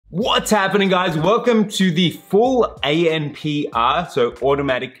What's happening, guys? Welcome to the full ANPR, so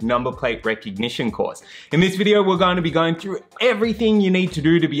automatic number plate recognition course. In this video, we're going to be going through everything you need to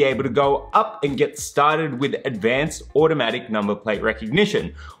do to be able to go up and get started with advanced automatic number plate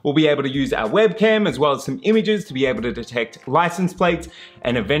recognition. We'll be able to use our webcam as well as some images to be able to detect license plates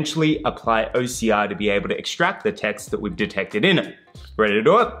and eventually apply OCR to be able to extract the text that we've detected in it. Ready to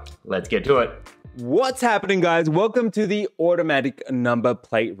do it? Let's get to it. What's happening, guys? Welcome to the automatic number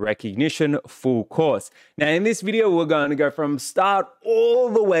plate recognition full course. Now, in this video, we're going to go from start all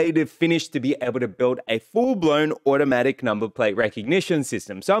the way to finish to be able to build a full-blown automatic number plate recognition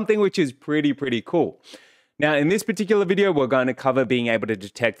system, something which is pretty cool. Now, in this particular video, we're going to cover being able to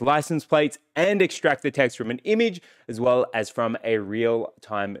detect license plates and extract the text from an image, as well as from a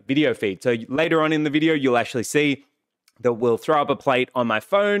real-time video feed. So later on in the video, you'll actually see that we'll throw up a plate on my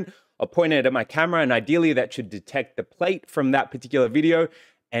phone, I'll point it at my camera, and ideally that should detect the plate from that particular video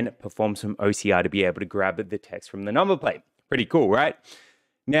and perform some OCR to be able to grab the text from the number plate. Pretty cool, right?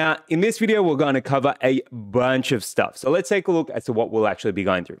 Now, in this video, we're going to cover a bunch of stuff. So let's take a look as to what we'll actually be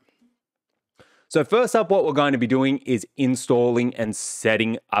going through. So first up, what we're going to be doing is installing and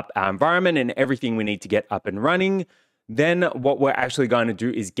setting up our environment and everything we need to get up and running. Then what we're actually going to do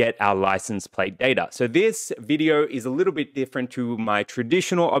is get our license plate data. So this video is a little bit different to my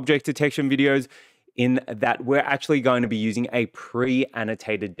traditional object detection videos in that we're actually going to be using a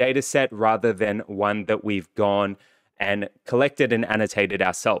pre-annotated data set rather than one that we've gone and collected and annotated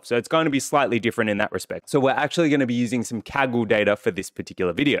ourselves. So it's going to be slightly different in that respect. So we're actually going to be using some Kaggle data for this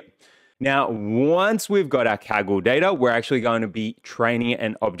particular video. Now, once we've got our Kaggle data, we're actually going to be training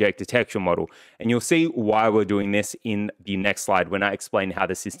an object detection model. And you'll see why we're doing this in the next slide when I explain how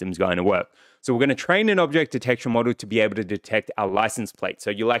the system's going to work. So we're going to train an object detection model to be able to detect our license plate. So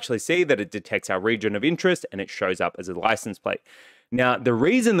you'll actually see that it detects our region of interest and it shows up as a license plate. Now, the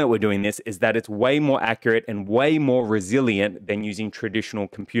reason that we're doing this is that it's way more accurate and way more resilient than using traditional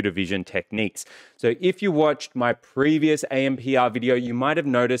computer vision techniques. So if you watched my previous ANPR video, you might have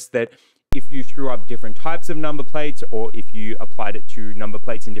noticed that if you threw up different types of number plates or if you applied it to number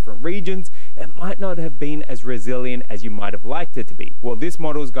plates in different regions, it might not have been as resilient as you might have liked it to be. Well, this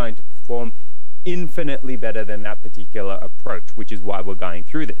model is going to perform infinitely better than that particular approach, which is why we're going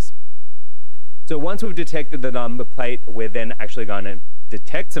through this. So once we've detected the number plate, we're then actually going to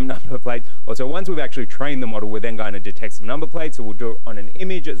detect some number plates. Also, once we've actually trained the model, we're then going to detect some number plates. So we'll do it on an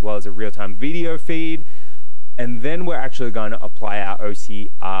image as well as a real-time video feed. And then we're actually going to apply our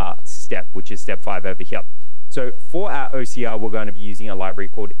OCR step, which is step 5 over here. So for our OCR, we're going to be using a library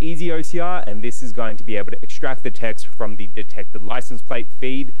called EasyOCR, and this is going to be able to extract the text from the detected license plate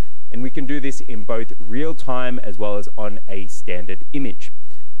feed. And we can do this in both real time as well as on a standard image.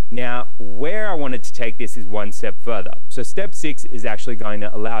 Now, where I wanted to take this is one step further. So step 6 is actually going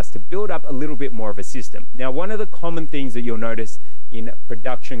to allow us to build up a little bit more of a system. Now, one of the common things that you'll notice in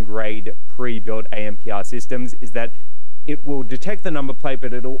production grade pre-built ANPR systems is that it will detect the number plate,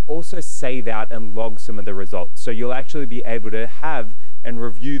 but it'll also save out and log some of the results. So you'll actually be able to have and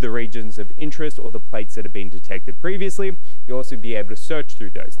review the regions of interest or the plates that have been detected previously. You'll also be able to search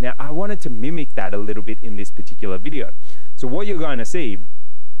through those. Now, I wanted to mimic that a little bit in this particular video. So what you're going to see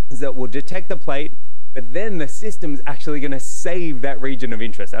is that we'll detect the plate, but then the system's actually going to save that region of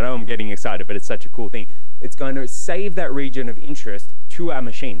interest. I know I'm getting excited, but it's such a cool thing. It's going to save that region of interest to our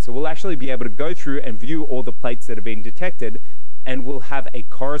machine. So we'll actually be able to go through and view all the plates that have been detected, and we'll have a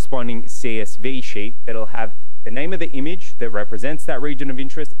corresponding CSV sheet that'll have the name of the image that represents that region of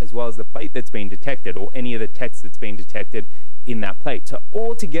interest, as well as the plate that's been detected or any of the text that's been detected in that plate. So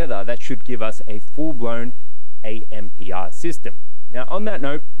altogether, that should give us a full-blown ANPR system. Now, on that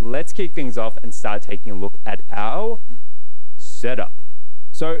note, let's kick things off and start taking a look at our setup.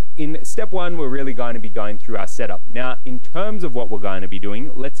 So in step 1, we're really going to be going through our setup. Now, in terms of what we're going to be doing,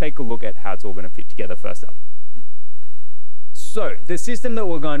 let's take a look at how it's all going to fit together first up. So the system that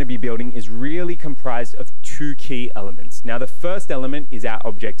we're going to be building is really comprised of 2 key elements. Now, the first element is our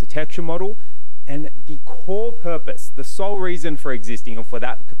object detection model. And the core purpose, the sole reason for existing or for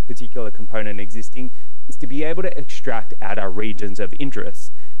that particular component existing is to be able to extract out our regions of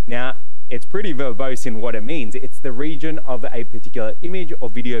interest. Now, it's pretty verbose in what it means. It's the region of a particular image or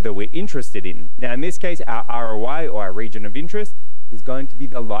video that we're interested in. Now, in this case, our ROI or our region of interest is going to be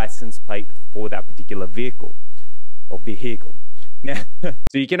the license plate for that particular vehicle or vehicle. Now,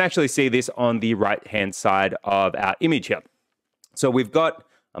 so you can actually see this on the right-hand side of our image here. So we've got,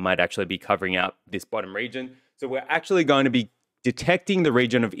 I might actually be covering out this bottom region. So we're actually going to be detecting the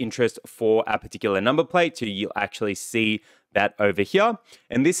region of interest for our particular number plate. So you'll actually see that over here.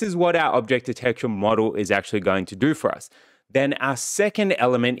 And this is what our object detection model is actually going to do for us. Then our second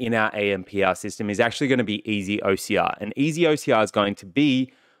element in our AMPR system is actually going to be EasyOCR. And EasyOCR is going to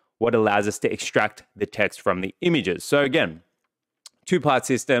be what allows us to extract the text from the images. So again, two-part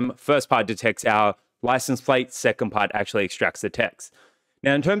system. First part detects our license plate. Second part actually extracts the text.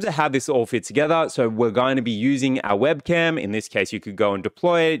 Now, in terms of how this all fits together, so we're going to be using our webcam. In this case, you could go and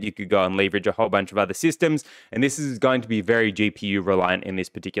deploy it. You could go and leverage a whole bunch of other systems. And this is going to be very GPU reliant in this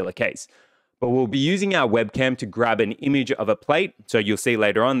particular case. But we'll be using our webcam to grab an image of a plate. So you'll see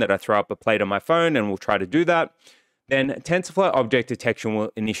later on that I throw up a plate on my phone and we'll try to do that. Then Tensorflow object detection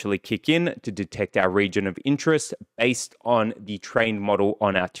will initially kick in to detect our region of interest based on the trained model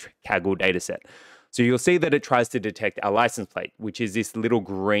on our Kaggle dataset. So you'll see that it tries to detect our license plate, which is this little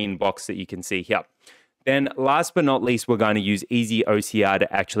green box that you can see here. Then last but not least, we're going to use EasyOCR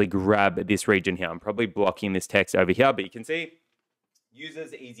to actually grab this region here. I'm probably blocking this text over here, but you can see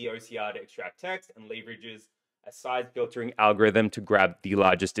uses EasyOCR to extract text and leverages a size filtering algorithm to grab the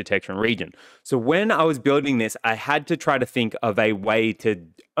largest detection region. So when I was building this, I had to try to think of a way to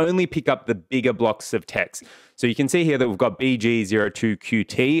only pick up the bigger blocks of text. So you can see here that we've got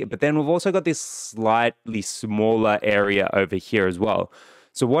BG02QT, but then we've also got this slightly smaller area over here as well.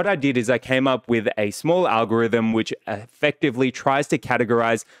 So what I did is I came up with a small algorithm which effectively tries to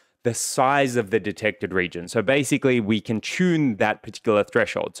categorize the size of the detected region. So basically we can tune that particular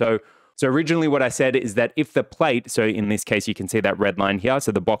threshold. So originally what I said is that if the plate, so in this case, you can see that red line here.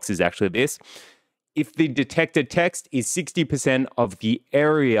 So the box is actually this. If the detected text is 60% of the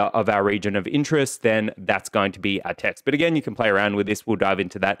area of our region of interest, then that's going to be our text. But again, you can play around with this. We'll dive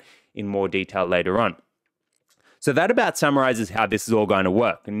into that in more detail later on. So that about summarizes how this is all going to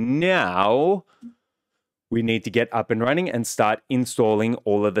work. Now, we need to get up and running and start installing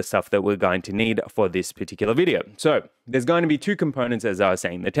all of the stuff that we're going to need for this particular video. So there's going to be two components, as I was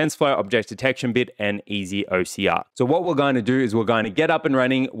saying, the TensorFlow object detection bit and EasyOCR. So what we're going to do is we're going to get up and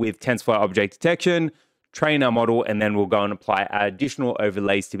running with TensorFlow object detection, train our model, and then we'll go and apply our additional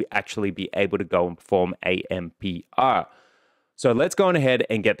overlays to actually be able to go and perform AMPR. So let's go on ahead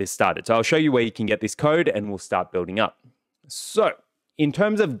and get this started. So I'll show you where you can get this code and we'll start building up. So in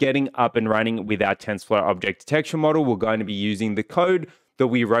terms of getting up and running with our TensorFlow object detection model, we're going to be using the code that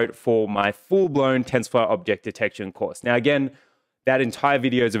we wrote for my full-blown TensorFlow object detection course. Now, again, that entire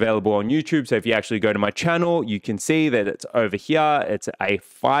video is available on YouTube. So if you actually go to my channel, you can see that it's over here. It's a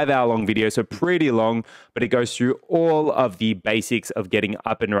 5-hour-long video, so pretty long, but it goes through all of the basics of getting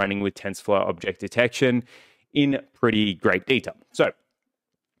up and running with TensorFlow object detection in pretty great detail. So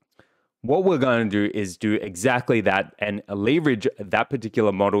what we're going to do is do exactly that and leverage that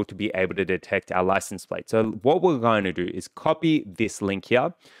particular model to be able to detect our license plate. So what we're going to do is copy this link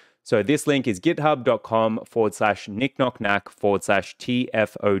here. So this link is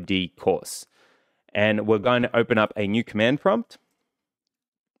github.com/knickknack/TFOD course. And we're going to open up a new command prompt.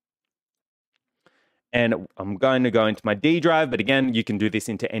 And I'm going to go into my D drive, but again, you can do this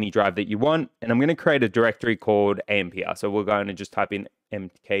into any drive that you want. And I'm going to create a directory called AMPR. So we're going to just type in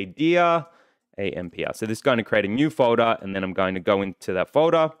mkdir AMPR. So this is going to create a new folder, and then I'm going to go into that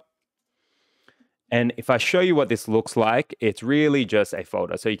folder. And if I show you what this looks like, it's really just a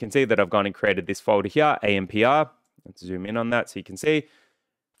folder. So you can see that I've gone and created this folder here, AMPR. Let's zoom in on that so you can see.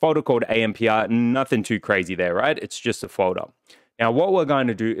 Folder called AMPR, nothing too crazy there, right? It's just a folder. Now, what we're going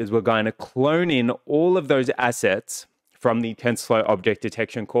to do is we're going to clone in all of those assets from the TensorFlow object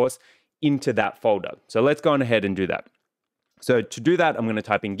detection course into that folder. So let's go on ahead and do that. So to do that, I'm going to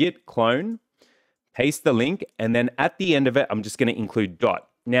type in git clone, paste the link, and then at the end of it, I'm just going to include dot.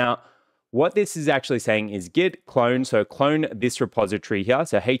 Now, what this is actually saying is git clone, so clone this repository here,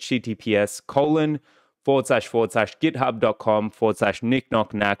 so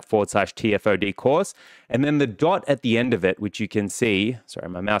https://github.com/knickknack/TFOD course, and then the dot at the end of it, which you can see, sorry,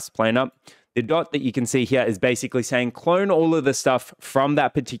 my mouse is playing up. The dot that you can see here is basically saying clone all of the stuff from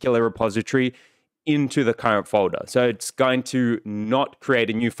that particular repository into the current folder. So it's going to not create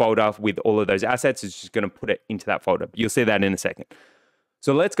a new folder with all of those assets. It's just going to put it into that folder. You'll see that in a second.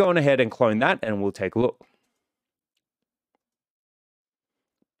 So let's go on ahead and clone that and we'll take a look.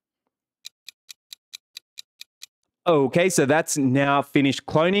 Okay, so that's now finished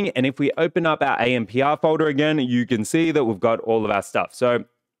cloning. And if we open up our AMPR folder again, you can see that we've got all of our stuff. So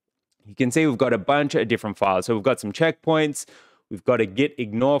you can see we've got a bunch of different files. So we've got some checkpoints. We've got a git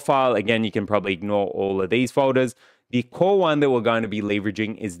ignore file. Again, you can probably ignore all of these folders. The core one that we're going to be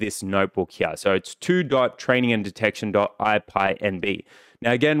leveraging is this notebook here. So it's 2.traininganddetection.ipynb.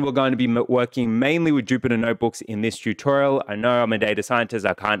 Now, again, we're going to be working mainly with Jupyter Notebooks in this tutorial. I know I'm a data scientist.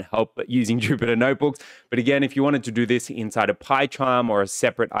 I can't help but using Jupyter Notebooks. But again, if you wanted to do this inside a PyCharm or a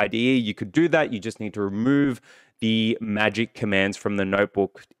separate IDE, you could do that. You just need to remove the magic commands from the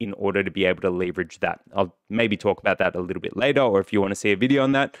notebook in order to be able to leverage that. I'll maybe talk about that a little bit later, or if you want to see a video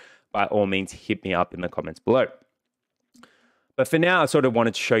on that, by all means, hit me up in the comments below. But for now, I sort of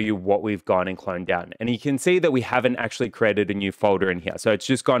wanted to show you what we've gone and cloned down. And you can see that we haven't actually created a new folder in here. So it's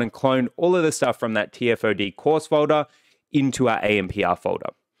just gone and cloned all of the stuff from that TFOD course folder into our AMPR folder.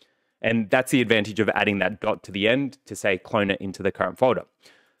 And that's the advantage of adding that dot to the end to say clone it into the current folder.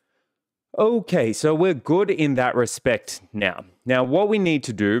 Okay, so we're good in that respect now. Now, what we need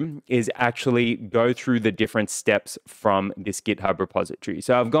to do is actually go through the different steps from this GitHub repository.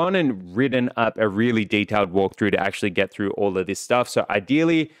 So I've gone and written up a really detailed walkthrough to actually get through all of this stuff. So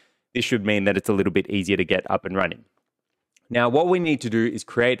ideally, this should mean that it's a little bit easier to get up and running. Now, what we need to do is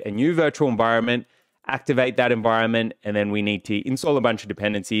create a new virtual environment, activate that environment, and then we need to install a bunch of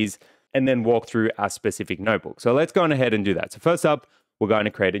dependencies and then walk through our specific notebook. So let's go on ahead and do that. So first up, we're going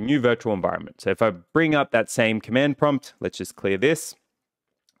to create a new virtual environment. So if I bring up that same command prompt, let's just clear this.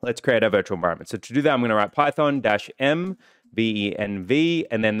 Let's create our virtual environment. So to do that, I'm going to write python-m venv,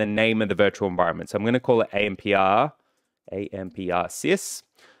 and then the name of the virtual environment. So I'm going to call it AMPR sys.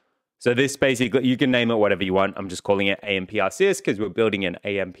 So this basically, you can name it whatever you want. I'm just calling it AMPR sys because we're building an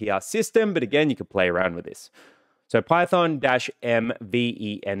AMPR system. But again, you can play around with this. So python-m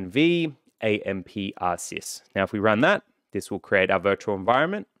venv AMPR sys. Now, if we run that, this will create our virtual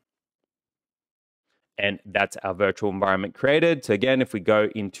environment. And that's our virtual environment created. So again, if we go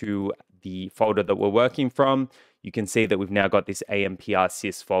into the folder that we're working from, you can see that we've now got this AMPR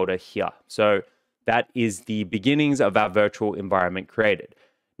sys folder here. So that is the beginnings of our virtual environment created.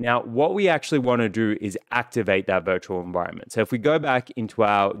 Now, what we actually want to do is activate that virtual environment. So if we go back into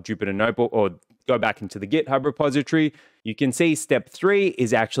our Jupyter Notebook or go back into the GitHub repository, you can see step 3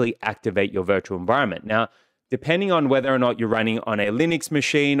 is actually activate your virtual environment. Now, depending on whether or not you're running on a Linux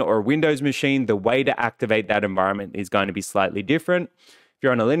machine or a Windows machine, the way to activate that environment is going to be slightly different. If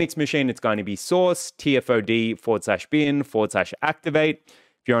you're on a Linux machine, it's going to be source tfod/bin/activate.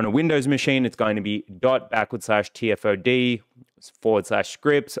 If you're on a Windows machine, it's going to be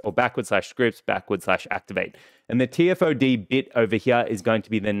 ./tfod/scripts or /scripts/activate. And the TFOD bit over here is going to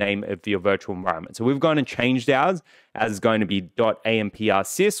be the name of your virtual environment. So we've gone and changed ours as going to be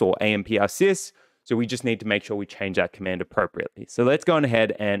 .amprSys or AMPRSys. So we just need to make sure we change that command appropriately. So let's go on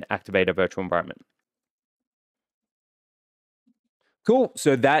ahead and activate a virtual environment. Cool,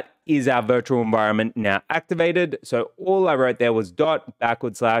 so that is our virtual environment now activated. So all I wrote there was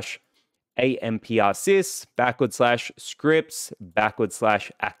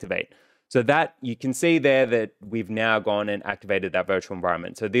 ./AMPRSys/scripts/activate. So that you can see there that we've now gone and activated that virtual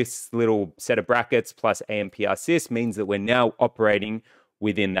environment. So this little set of brackets plus AMPRSys means that we're now operating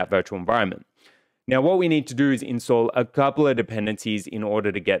within that virtual environment. Now, what we need to do is install a couple of dependencies in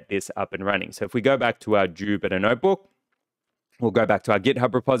order to get this up and running. So if we go back to our Jupyter Notebook, we'll go back to our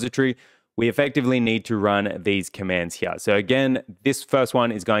GitHub repository, we effectively need to run these commands here. So again, this first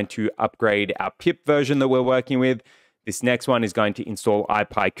one is going to upgrade our pip version that we're working with. This next one is going to install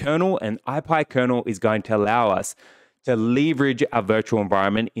ipykernel, and ipykernel is going to allow us to leverage our virtual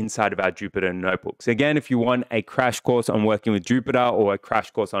environment inside of our Jupyter notebooks. Again, if you want a crash course on working with Jupyter or a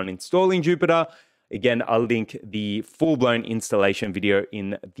crash course on installing Jupyter, again, I'll link the full-blown installation video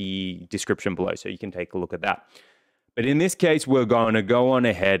in the description below, so you can take a look at that. But in this case, we're going to go on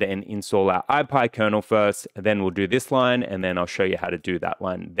ahead and install our ipykernel first, then we'll do this line, and then I'll show you how to do that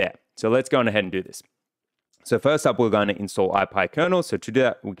one there. So let's go on ahead and do this. So first up, we're going to install ipykernel. So to do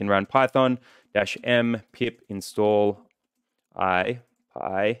that, we can run python-m pip install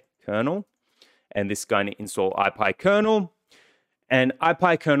ipykernel, and this is going to install ipykernel. And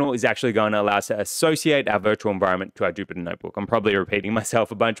ipykernel is actually going to allow us to associate our virtual environment to our Jupyter Notebook. I'm probably repeating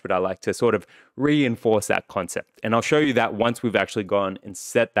myself a bunch, but I like to sort of reinforce that concept. And I'll show you that once we've actually gone and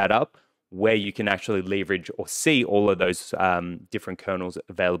set that up, where you can actually leverage or see all of those different kernels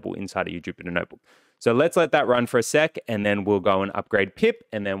available inside of your Jupyter Notebook. So let's let that run for a sec, and then we'll go and upgrade pip,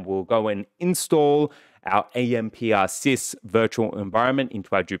 and then we'll go and install our AMPRSys virtual environment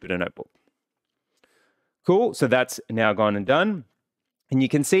into our Jupyter Notebook. Cool, so that's now gone and done. And you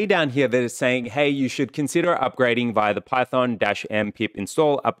can see down here that it's saying, hey, you should consider upgrading via the python-m pip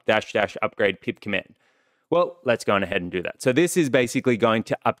install upgrade pip command. Well, let's go on ahead and do that. So this is basically going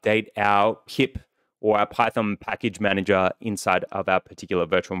to update our pip or our Python package manager inside of our particular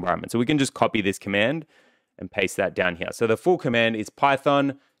virtual environment. So we can just copy this command and paste that down here. So the full command is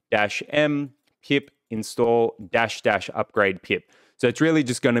python-m pip install --upgrade pip. So it's really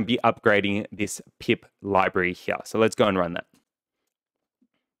just going to be upgrading this pip library here. So let's go and run that.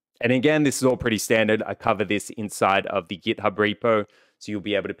 And again, this is all pretty standard. I cover this inside of the GitHub repo, so you'll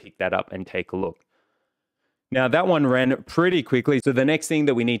be able to pick that up and take a look. Now that one ran pretty quickly. So the next thing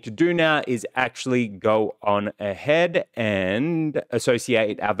that we need to do now is actually go on ahead and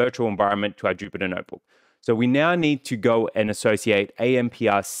associate our virtual environment to our Jupyter Notebook. So we now need to go and associate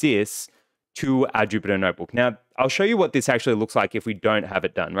AMPR to our Jupyter Notebook. Now, I'll show you what this actually looks like if we don't have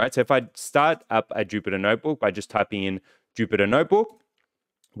it done, right? So if I start up a Jupyter Notebook by just typing in Jupyter Notebook,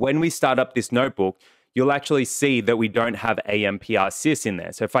 when we start up this notebook, you'll actually see that we don't have AMPR in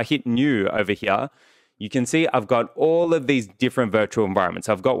there. So if I hit new over here, you can see I've got all of these different virtual environments.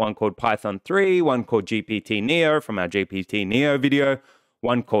 I've got one called Python 3, one called GPT Neo from our GPT Neo video,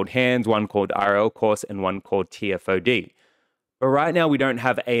 one called Hands, one called RL course, and one called TFOD. But right now we don't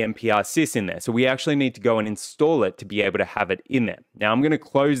have AMPR in there. So we actually need to go and install it to be able to have it in there. Now I'm going to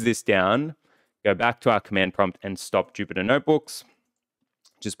close this down, go back to our command prompt and stop Jupyter Notebooks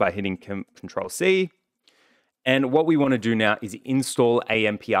just by hitting Control C. And what we want to do now is install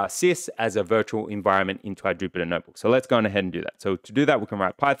AMPR as a virtual environment into our Jupyter Notebook. So let's go on ahead and do that. So to do that, we can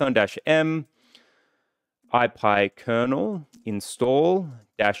write Python-m ipykernel install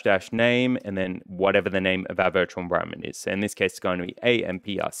 --name and then whatever the name of our virtual environment is. So in this case, it's going to be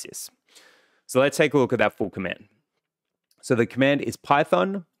AMPR. So let's take a look at that full command. So the command is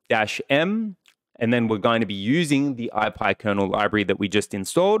Python-m, and then we're going to be using the ipykernel library that we just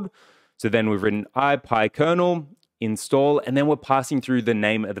installed. So then we've written ipykernel install, and then we're passing through the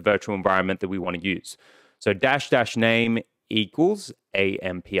name of the virtual environment that we want to use. So --name equals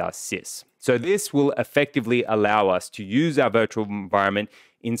AMPR. So this will effectively allow us to use our virtual environment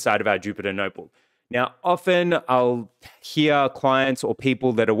inside of our Jupyter Notebook. Now, often I'll hear clients or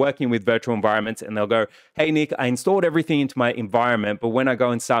people that are working with virtual environments and they'll go, hey, Nick, I installed everything into my environment, but when I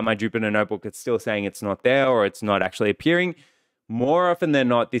go and start my Jupyter Notebook, it's still saying it's not there or it's not actually appearing. More often than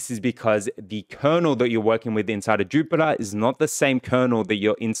not, this is because the kernel that you're working with inside of Jupyter is not the same kernel that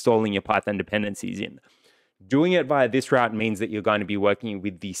you're installing your Python dependencies in. Doing it via this route means that you're going to be working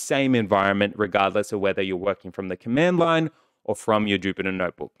with the same environment regardless of whether you're working from the command line or from your Jupyter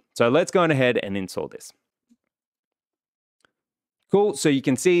Notebook. So let's go on ahead and install this. Cool, so you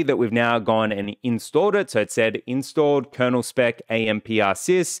can see that we've now gone and installed it. So it said installed kernel spec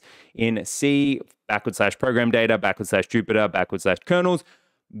AMPR in C /program data /Jupyter /kernels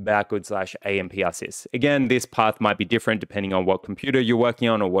 /AMPR. Again, this path might be different depending on what computer you're working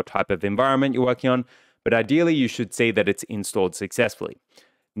on or what type of environment you're working on, but ideally you should see that it's installed successfully.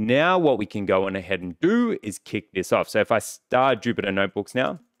 Now what we can go on ahead and do is kick this off. So if I start Jupyter Notebooks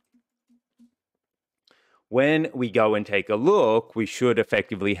now, when we go and take a look, we should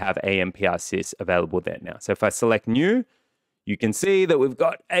effectively have AMPR available there now. So if I select new, you can see that we've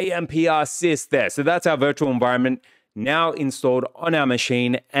got AMPR there. So that's our virtual environment now installed on our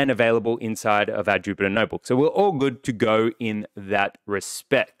machine and available inside of our Jupyter Notebook. So we're all good to go in that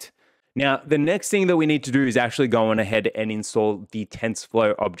respect. Now, the next thing that we need to do is actually go on ahead and install the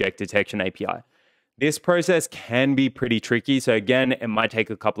Tensorflow object detection API. This process can be pretty tricky. So again, it might take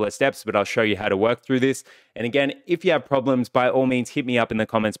a couple of steps, but I'll show you how to work through this. And again, if you have problems, by all means, hit me up in the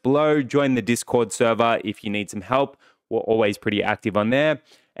comments below. Join the Discord server if you need some help. We're always pretty active on there.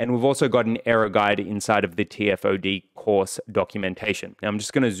 And we've also got an error guide inside of the TFOD course documentation. Now, I'm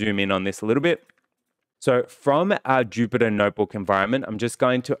just going to zoom in on this a little bit. So from our Jupyter Notebook environment, I'm just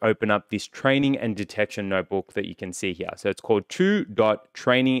going to open up this training and detection notebook that you can see here. So it's called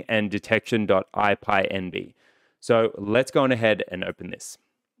 2.traininganddetection.ipynb. So let's go on ahead and open this.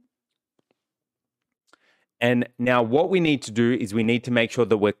 And now what we need to do is we need to make sure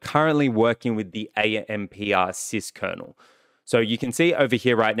that we're currently working with the AMPR kernel. So you can see over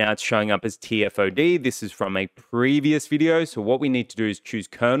here right now, it's showing up as TFOD. This is from a previous video. So what we need to do is choose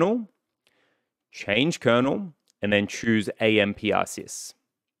kernel, change kernel, and then choose AMPR.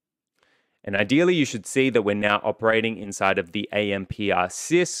 And ideally, you should see that we're now operating inside of the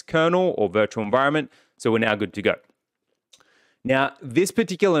AMPR kernel or virtual environment. So we're now good to go. Now, this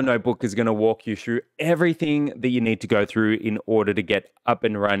particular notebook is going to walk you through everything that you need to go through in order to get up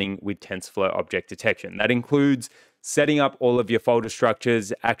and running with TensorFlow object detection. That includes setting up all of your folder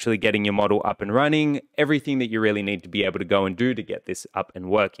structures, actually getting your model up and running, everything that you really need to be able to go and do to get this up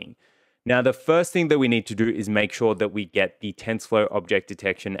and working. Now, the first thing that we need to do is make sure that we get the TensorFlow object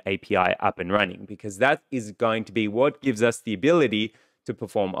detection API up and running, because that is going to be what gives us the ability to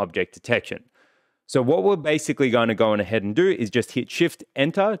perform object detection. So what we're basically going to go on ahead and do is just hit Shift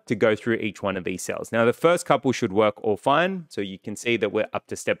Enter to go through each one of these cells. Now, the first couple should work all fine. So you can see that we're up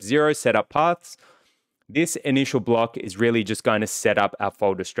to step 0, set up paths. This initial block is really just going to set up our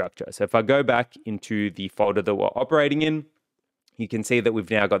folder structure. So if I go back into the folder that we're operating in, you can see that we've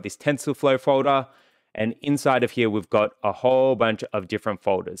now got this TensorFlow folder, and inside of here, we've got a whole bunch of different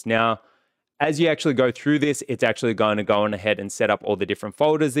folders. Now, as you actually go through this, it's actually going to go on ahead and set up all the different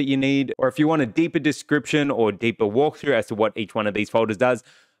folders that you need. Or if you want a deeper description or deeper walkthrough as to what each one of these folders does,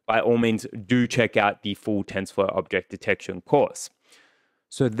 by all means, do check out the full TensorFlow object detection course.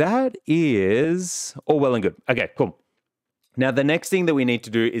 So that is all well and good. Okay, cool. Now, the next thing that we need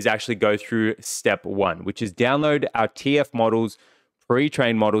to do is actually go through step 1, which is download our TF models,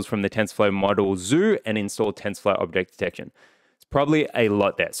 pre-trained models from the TensorFlow model zoo, and install TensorFlow object detection. Probably a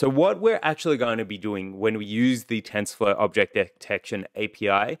lot there. So what we're actually going to be doing when we use the TensorFlow object detection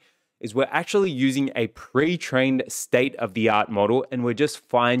API is we're actually using a pre-trained state-of-the-art model, and we're just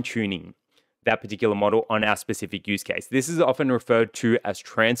fine-tuning that particular model on our specific use case. This is often referred to as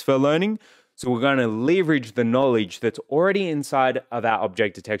transfer learning. So we're going to leverage the knowledge that's already inside of our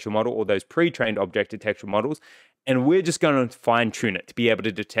object detection model, or those pre-trained object detection models, and we're just going to fine-tune it to be able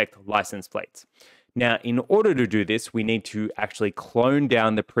to detect license plates. Now, in order to do this, we need to actually clone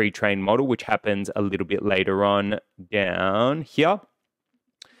down the pre-trained model, which happens a little bit later on down here.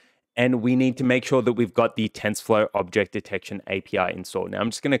 And we need to make sure that we've got the TensorFlow object detection API installed. Now, I'm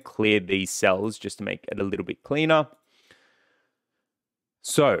just going to clear these cells just to make it a little bit cleaner.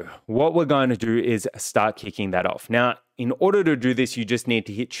 So what we're going to do is start kicking that off. Now, in order to do this, you just need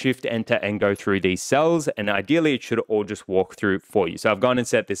to hit Shift Enter and go through these cells. And ideally, it should all just walk through for you. So I've gone and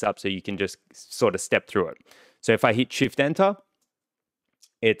set this up so you can just sort of step through it. So if I hit Shift Enter,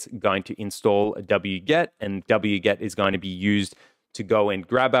 it's going to install a wget, and wget is going to be used to go and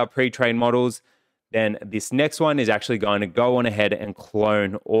grab our pre-trained models. Then this next one is actually going to go on ahead and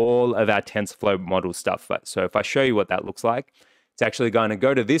clone all of our TensorFlow model stuff. So if I show you what that looks like, it's actually going to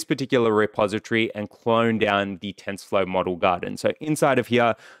go to this particular repository and clone down the TensorFlow model garden. So inside of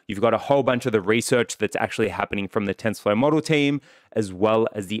here, you've got a whole bunch of the research that's actually happening from the TensorFlow model team, as well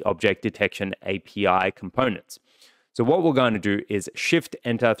as the object detection API components. So what we're going to do is Shift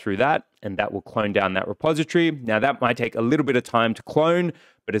Enter through that, and that will clone down that repository. Now that might take a little bit of time to clone,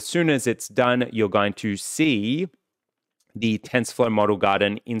 but as soon as it's done, you're going to see the TensorFlow model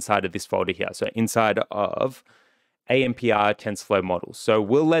garden inside of this folder here. So inside of AMPR TensorFlow models. So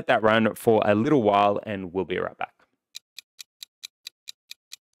we'll let that run for a little while and we'll be right back.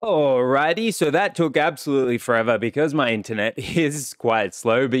 Alrighty, so that took absolutely forever because my internet is quite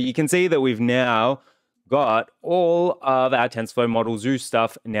slow, but you can see that we've now got all of our TensorFlow Model Zoo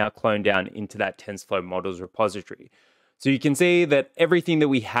stuff now cloned down into that TensorFlow Models repository. So you can see that everything that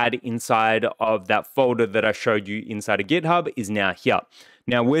we had inside of that folder that I showed you inside of GitHub is now here.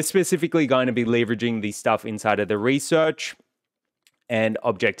 Now we're specifically going to be leveraging the stuff inside of the research and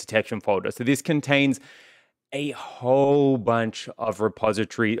object detection folder. So this contains a whole bunch of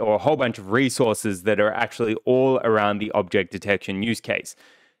repository or a whole bunch of resources that are actually all around the object detection use case.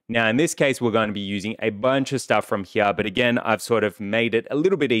 Now, in this case, we're going to be using a bunch of stuff from here, but again, I've sort of made it a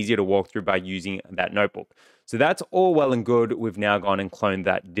little bit easier to walk through by using that notebook. So that's all well and good. We've now gone and cloned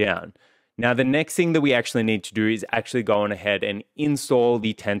that down. Now, the next thing that we actually need to do is actually go on ahead and install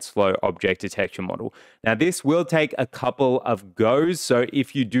the TensorFlow object detection model. Now, this will take a couple of goes. So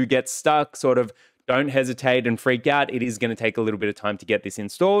if you do get stuck, sort of don't hesitate and freak out. It is going to take a little bit of time to get this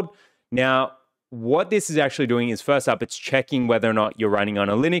installed. Now, what this is actually doing is, first up, it's checking whether or not you're running on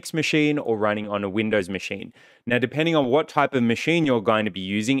a Linux machine or running on a Windows machine. Now, depending on what type of machine you're going to be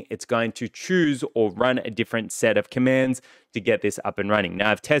using, it's going to choose or run a different set of commands to get this up and running.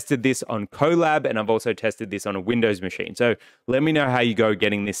 Now, I've tested this on Colab and I've also tested this on a Windows machine. So let me know how you go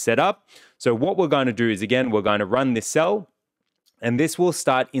getting this set up. So what we're going to do is, again, we're going to run this cell, and this will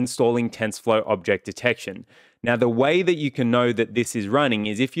start installing TensorFlow object detection. Now, the way that you can know that this is running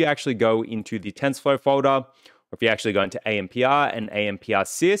is if you actually go into the TensorFlow folder, or if you actually go into AMPR and AMPR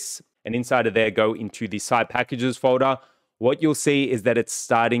sys, and inside of there, go into the site packages folder, what you'll see is that it's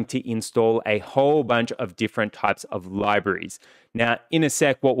starting to install a whole bunch of different types of libraries. Now, in a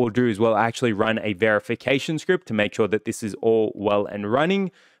sec, what we'll do is we'll actually run a verification script to make sure that this is all well and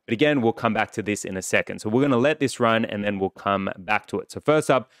running. But again, we'll come back to this in a second. So we're going to let this run and then we'll come back to it. So first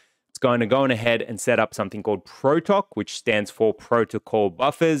up, it's going to go on ahead and set up something called PROTOC, which stands for protocol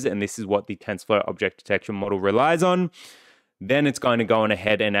buffers. And this is what the TensorFlow object detection model relies on. Then it's going to go on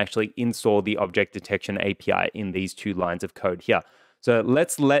ahead and actually install the object detection API in these two lines of code here. So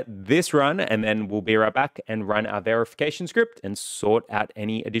let's let this run and then we'll be right back and run our verification script and sort out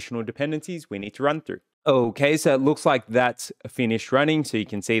any additional dependencies we need to run through. Okay, so it looks like that's finished running. So you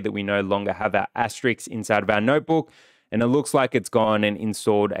can see that we no longer have our asterisks inside of our notebook. And it looks like it's gone and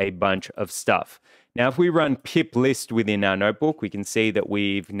installed a bunch of stuff. Now, if we run pip list within our notebook, we can see that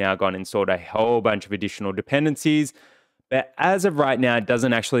we've now gone and installed a whole bunch of additional dependencies. But as of right now, it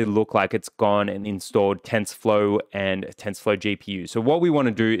doesn't actually look like it's gone and installed TensorFlow and TensorFlow GPU. So what we want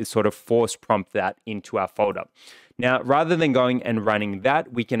to do is sort of force prompt that into our folder. Now, rather than going and running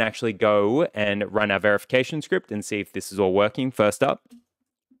that, we can actually go and run our verification script and see if this is all working first up.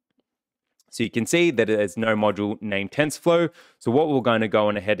 So you can see that there's no module named TensorFlow. So what we're going to go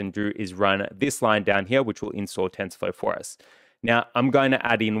on ahead and do is run this line down here, which will install TensorFlow for us. Now, I'm going to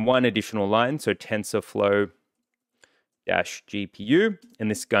add in one additional line. So TensorFlow GPU, and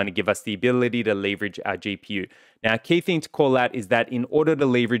this is going to give us the ability to leverage our GPU. Now, a key thing to call out is that in order to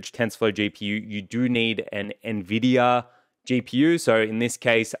leverage TensorFlow GPU, you do need an NVIDIA GPU. So in this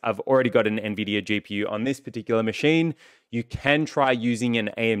case, I've already got an NVIDIA GPU on this particular machine. You can try using an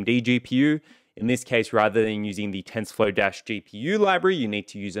AMD GPU. In this case, rather than using the TensorFlow-GPU library, you need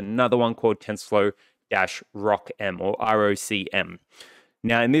to use another one called TensorFlow-ROCm or ROCm.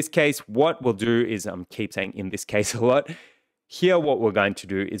 Now, in this case, what we'll do is, keep saying in this case a lot. Here, what we're going to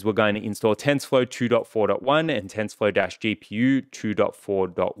do is we're going to install TensorFlow 2.4.1 and TensorFlow-GPU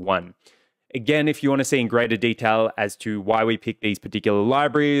 2.4.1. Again, if you want to see in greater detail as to why we pick these particular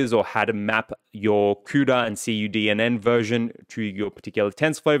libraries or how to map your CUDA and CUDNN version to your particular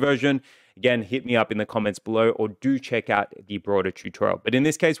TensorFlow version, again, hit me up in the comments below or do check out the broader tutorial. But in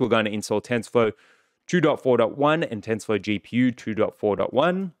this case, we're going to install TensorFlow 2.4.1 and TensorFlow GPU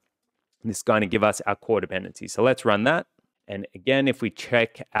 2.4.1. This is going to give us our core dependencies. So let's run that. And again, if we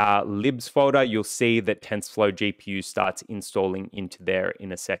check our libs folder, you'll see that TensorFlow GPU starts installing into there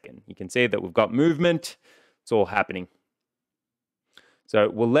in a second. You can see that we've got movement. It's all happening. So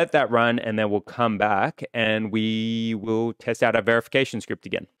we'll let that run and then we'll come back and we will test out our verification script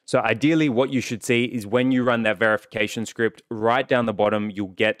again. So ideally what you should see is when you run that verification script, right down the bottom, you'll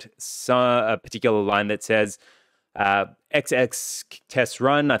get a particular line that says XX tests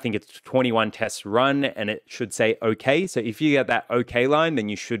run. I think it's 21 tests run and it should say okay. So if you get that okay line, then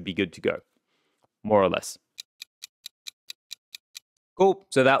you should be good to go, more or less. Cool.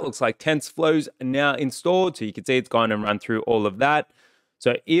 So that looks like TensorFlow's now installed. So you can see it's gone and run through all of that.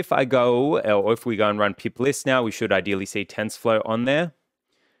 So if I go, or if we go and run pip list now, we should ideally see TensorFlow on there.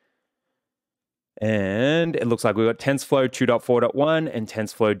 And it looks like we've got TensorFlow 2.4.1 and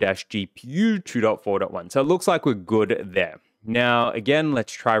TensorFlow-GPU 2.4.1. So it looks like we're good there. Now, again,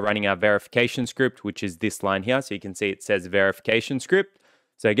 let's try running our verification script, which is this line here. So you can see it says verification script.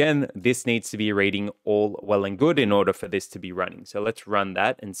 So again, this needs to be reading all well and good in order for this to be running. So let's run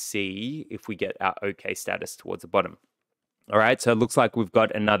that and see if we get our OK status towards the bottom. All right, so it looks like we've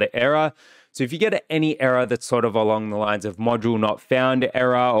got another error. So if you get any error that's sort of along the lines of module not found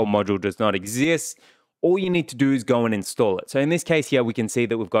error or module does not exist, all you need to do is go and install it. So in this case here, we can see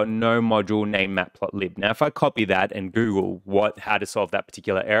that we've got no module named matplotlib. Now, if I copy that and Google how to solve that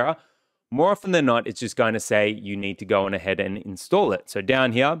particular error, more often than not, it's just going to say you need to go on ahead and install it. So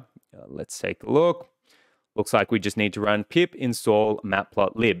down here, let's take a look. Looks like we just need to run pip install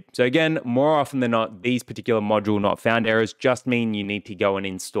matplotlib. So again, more often than not, these particular module not found errors just mean you need to go and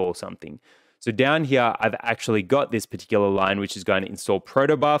install something. So down here, I've actually got this particular line, which is going to install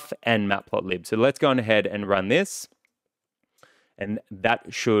protobuf and matplotlib. So let's go on ahead and run this. And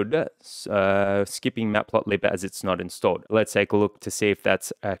that should, skipping matplotlib as it's not installed. Let's take a look to see if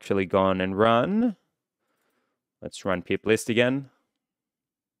that's actually gone and run. Let's run pip list again.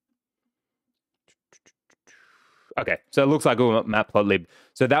 Okay, so it looks like we got matplotlib.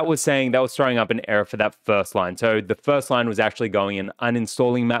 So that was throwing up an error for that first line. So the first line was actually going and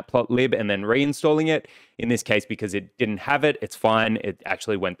uninstalling matplotlib and then reinstalling it. In this case, because it didn't have it, it's fine. It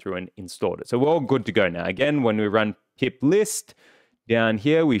actually went through and installed it. So we're all good to go now. Again, when we run pip list, down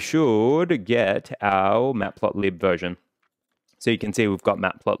here, we should get our matplotlib version. So you can see we've got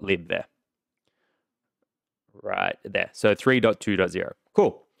matplotlib there. Right there. So 3.2.0.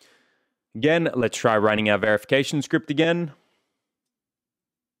 Cool. Again, let's try running our verification script again.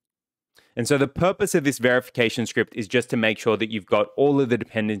 And so the purpose of this verification script is just to make sure that you've got all of the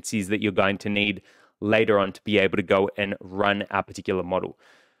dependencies that you're going to need later on to be able to go and run our particular model.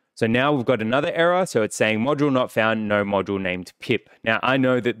 So now we've got another error. So it's saying module not found, no module named pip. Now I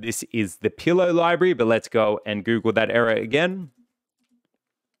know that this is the pillow library, but let's go and Google that error again.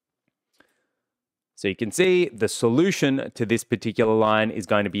 So you can see the solution to this particular line is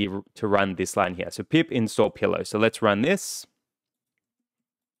going to be to run this line here. So pip install pillow. So let's run this.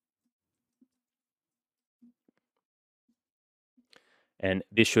 And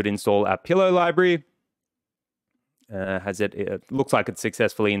this should install our pillow library. It looks like it's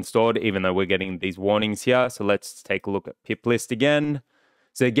successfully installed, even though we're getting these warnings here. So let's take a look at pip list again.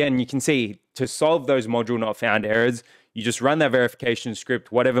 So again, you can see to solve those module not found errors, You just run that verification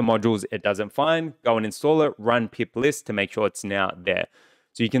script, whatever modules it doesn't find, go and install it, run pip list to make sure it's now there.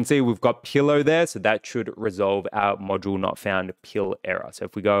 So you can see we've got pillow there, so that should resolve our module not found pill error. So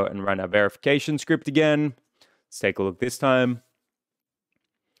if we go and run our verification script again, let's take a look this time.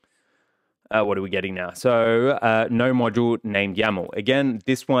 What are we getting now? So no module named YAML. Again,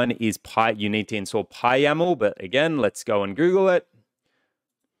 this one is you need to install PyYAML, but again, let's go and Google it.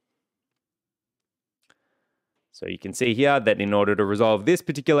 So you can see here that in order to resolve this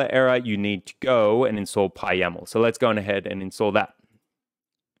particular error, you need to go and install PyYAML. So let's go on ahead and install that.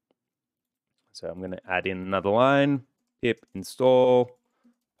 So I'm going to add in another line, pip install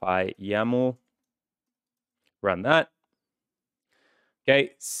PyYAML, run that.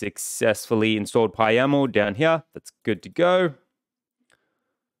 Okay, successfully installed PyYAML down here. That's good to go.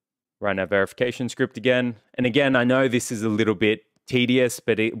 Run our verification script again. And again, I know this is a little bit tedious,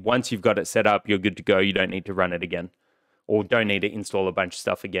 but once you've got it set up, you're good to go. You don't need to run it again, or don't need to install a bunch of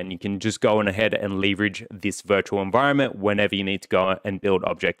stuff again. You can just go on ahead and leverage this virtual environment whenever you need to go and build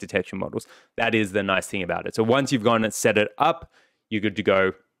object detection models. That is the nice thing about it. So once you've gone and set it up, you're good to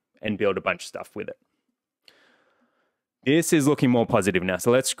go and build a bunch of stuff with it. This is looking more positive now.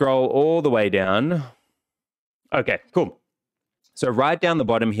 So let's scroll all the way down. Okay, cool. So right down the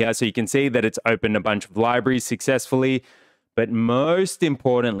bottom here, so you can see that it's opened a bunch of libraries successfully. But most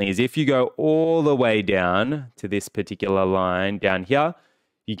importantly is if you go all the way down to this particular line down here,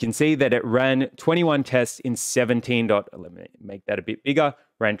 you can see that it ran 21 tests in 17. Let me make that a bit bigger.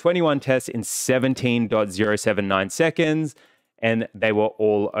 Ran 21 tests in 17.079 seconds, and they were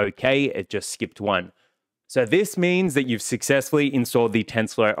all okay. It just skipped one. So this means that you've successfully installed the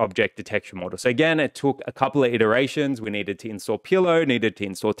TensorFlow object detection model. So again, it took a couple of iterations. We needed to install Pillow, needed to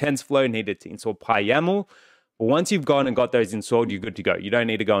install TensorFlow, needed to install PyYAML. But once you've gone and got those installed, you're good to go. You don't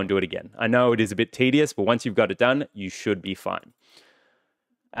need to go and do it again. I know it is a bit tedious, but once you've got it done, you should be fine.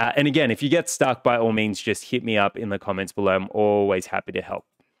 And again, if you get stuck, by all means, just hit me up in the comments below. I'm always happy to help.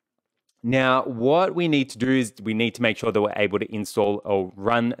 Now, what we need to do is we need to make sure that we're able to install or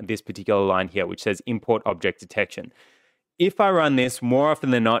run this particular line here, which says import object detection. If I run this, more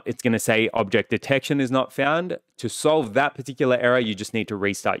often than not, it's going to say object detection is not found. To solve that particular error, you just need to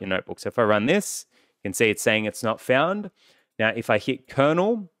restart your notebook. So if I run this, you can see it's saying it's not found. Now, if I hit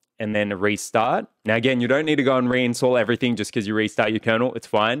kernel and then restart, now again, you don't need to go and reinstall everything just because you restart your kernel. It's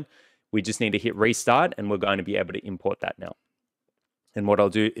fine. We just need to hit restart and we're going to be able to import that now. And what I'll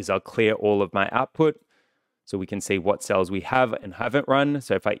do is I'll clear all of my output so we can see what cells we have and haven't run.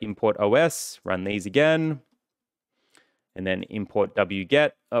 So if I import OS, run these again, and then import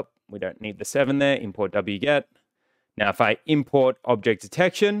wget. Oh, we don't need the 7 there. Import wget. Now, if I import object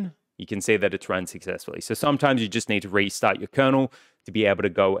detection, you can see that it's run successfully. So sometimes you just need to restart your kernel to be able to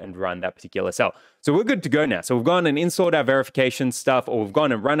go and run that particular cell. So we're good to go now. So we've gone and installed our verification stuff, or we've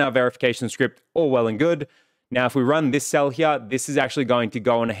gone and run our verification script, all well and good. Now, if we run this cell here, this is actually going to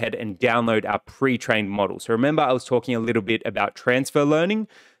go on ahead and download our pre-trained model. So remember, I was talking a little bit about transfer learning.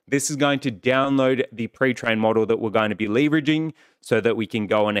 This is going to download the pre-trained model that we're going to be leveraging so that we can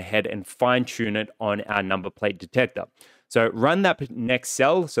go on ahead and fine-tune it on our number plate detector. So run that next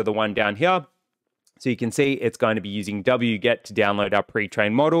cell, so the one down here. So you can see it's going to be using wget to download our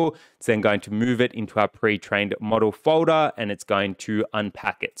pre-trained model. It's then going to move it into our pre-trained model folder, and it's going to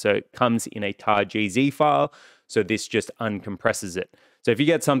unpack it. So it comes in a tar.gz file. So this just uncompresses it. So if you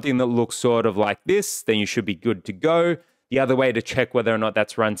get something that looks sort of like this, then you should be good to go. The other way to check whether or not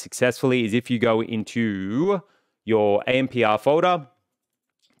that's run successfully is if you go into your AMPR folder,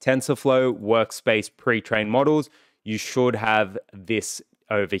 TensorFlow workspace pre-trained models, you should have this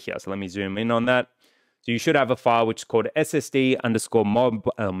over here. So let me zoom in on that. So you should have a file which is called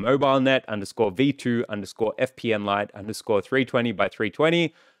ssd_mobilenet_v2_fpn_light_320 by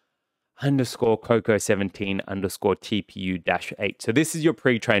 320 _coco17_TPU-8. So this is your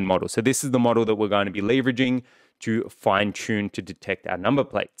pre-trained model. So this is the model that we're going to be leveraging to fine-tune to detect our number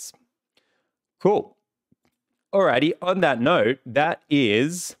plates. Cool. Alrighty, on that note, that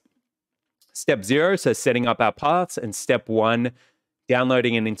is step 0, so setting up our paths, and step 1,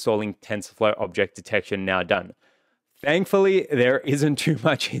 downloading and installing TensorFlow object detection, now done. Thankfully, there isn't too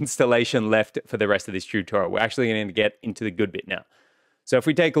much installation left for the rest of this tutorial. We're actually going to get into the good bit now. So if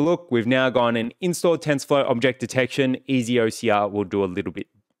we take a look, we've now gone and installed TensorFlow object detection. EasyOCR we'll do a little bit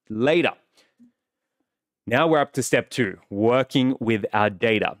later. Now we're up to step 2, working with our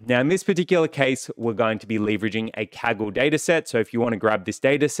data. Now in this particular case, we're going to be leveraging a Kaggle dataset. So if you want to grab this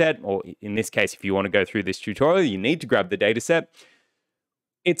dataset, or in this case, if you want to go through this tutorial, you need to grab the dataset.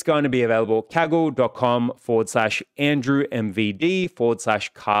 it's going to be available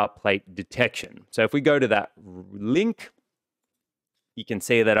kaggle.com/AndrewMVD/car plate detection. So if we go to that link, you can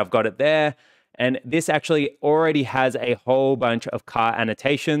see that I've got it there. And this actually already has a whole bunch of car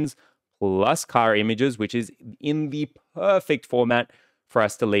annotations plus car images, which is in the perfect format for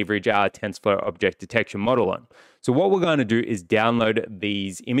us to leverage our TensorFlow object detection model on. So what we're going to do is download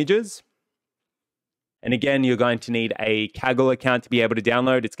these images. And again, you're going to need a Kaggle account to be able to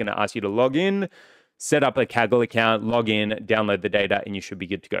download. It's going to ask you to log in, set up a Kaggle account, log in, download the data, and you should be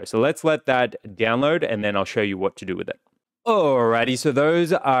good to go. So let's let that download, and then I'll show you what to do with it. Alrighty, so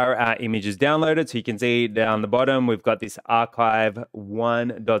those are our images downloaded. So you can see down the bottom, we've got this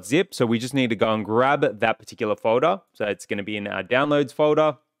archive1.zip. So we just need to go and grab that particular folder. So it's going to be in our downloads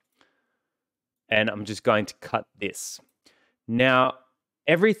folder. And I'm just going to cut this. Now,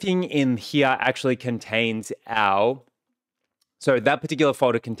 everything in here actually contains so that particular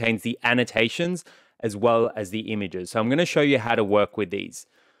folder contains the annotations as well as the images. So I'm going to show you how to work with these.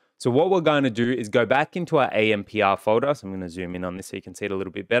 So what we're going to do is go back into our AMPR folder. So I'm going to zoom in on this so you can see it a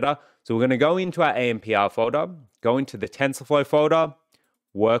little bit better. So we're going to go into our AMPR folder, go into the TensorFlow folder,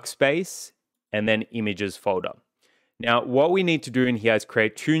 workspace, and then images folder. Now, what we need to do in here is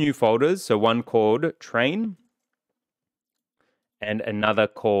create two new folders. So one called train and another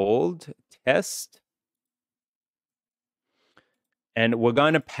called test. And we're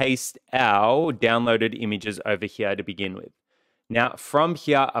going to paste our downloaded images over here to begin with. Now, from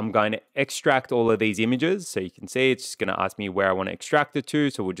here, I'm going to extract all of these images. So you can see it's just going to ask me where I want to extract it to.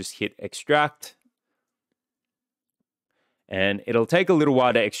 So we'll just hit extract. And it'll take a little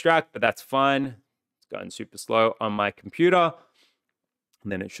while to extract, but that's fine. It's going super slow on my computer.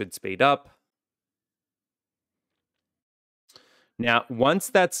 And then it should speed up. Now, once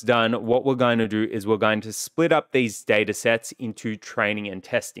that's done, what we're going to do is we're going to split up these data sets into training and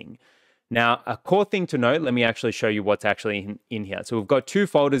testing. Now, a core thing to note, let me actually show you what's actually in here. So we've got two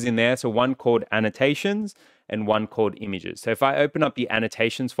folders in there. So one called annotations and one called images. So if I open up the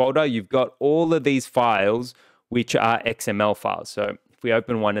annotations folder, you've got all of these files, which are XML files. So if we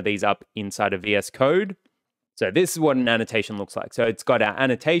open one of these up inside of VS Code, so this is what an annotation looks like. So it's got our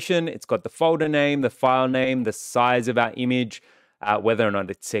annotation, it's got the folder name, the file name, the size of our image, whether or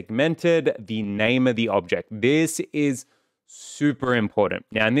not it's segmented, the name of the object. This is super important.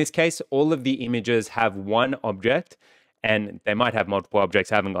 Now, in this case, all of the images have one object, and they might have multiple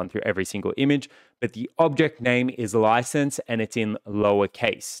objects. I haven't gone through every single image, but the object name is license and it's in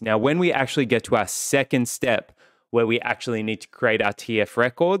lowercase. Now, when we actually get to our second step, where we actually need to create our TF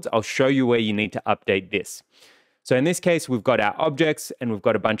records, I'll show you where you need to update this. So in this case, we've got our objects and we've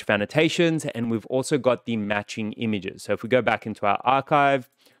got a bunch of annotations, and we've also got the matching images. So if we go back into our archive,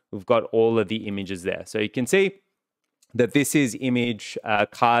 we've got all of the images there. So you can see that this is image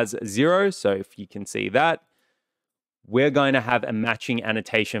cars 0. So if you can see that, we're going to have a matching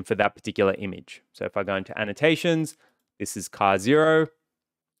annotation for that particular image. So if I go into annotations, this is car 0.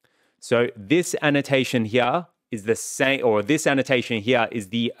 So this annotation here is the same, or this annotation here is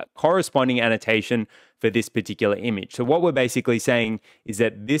the corresponding annotation for this particular image. So what we're basically saying is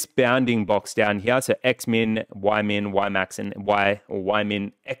that this bounding box down here, so xmin, ymax, and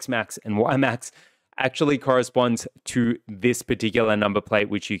ymin, xmax, and ymax, actually corresponds to this particular number plate,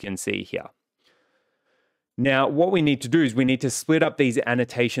 which you can see here. Now, what we need to do is we need to split up these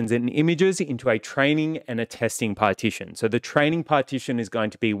annotations and images into a training and a testing partition. So the training partition is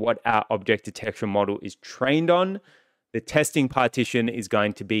going to be what our object detection model is trained on. The testing partition is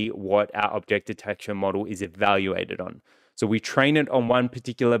going to be what our object detection model is evaluated on. So we train it on one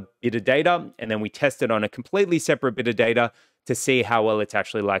particular bit of data, and then we test it on a completely separate bit of data to see how well it's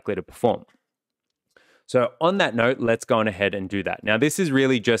actually likely to perform. So on that note, let's go on ahead and do that. Now, this is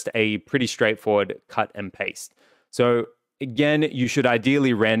really just a pretty straightforward cut and paste. So again, you should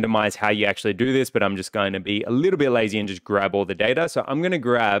ideally randomize how you actually do this, but I'm just going to be a little bit lazy and just grab all the data. So I'm going to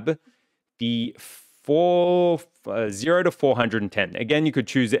grab the 0 to 410. Again, you could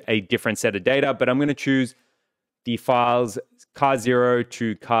choose a different set of data, but I'm going to choose the files car 0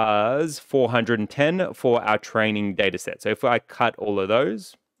 to cars 410 for our training data set. So if I cut all of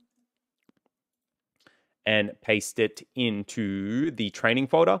those and paste it into the training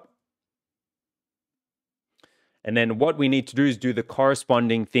folder. And then what we need to do is do the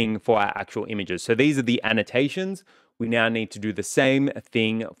corresponding thing for our actual images. So these are the annotations. We now need to do the same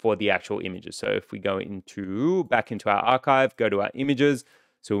thing for the actual images. So if we go back into our archive, go to our images.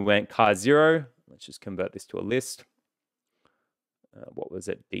 So we went car 0. Let's just convert this to a list. What was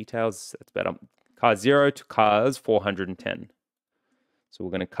it? Details. That's better. Car 0 to cars 410. So we're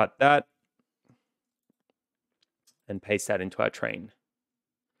going to cut that and paste that into our train.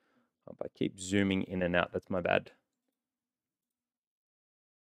 I keep zooming in and out. That's my bad.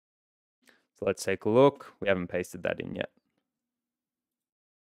 So let's take a look. We haven't pasted that in yet.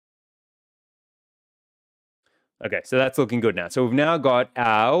 Okay, so that's looking good now. So we've now got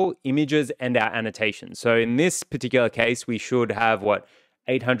our images and our annotations. So in this particular case, we should have what?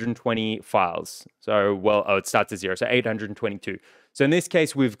 820 files. So, well, it starts at 0, so 822. So in this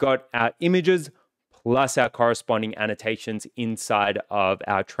case, we've got our images plus our corresponding annotations inside of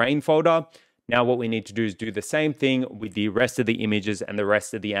our train folder. Now what we need to do is do the same thing with the rest of the images and the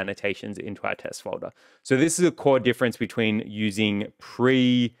rest of the annotations into our test folder. So this is a core difference between using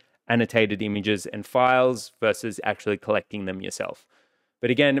pre-annotated images and files versus actually collecting them yourself. But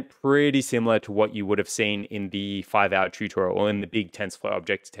again, pretty similar to what you would have seen in the 5-hour tutorial or in the big TensorFlow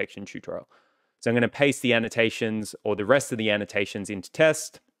object detection tutorial. So I'm going to paste the annotations or the rest of the annotations into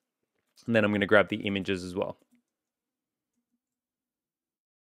test, and then I'm going to grab the images as well.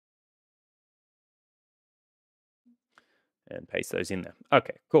 And paste those in there.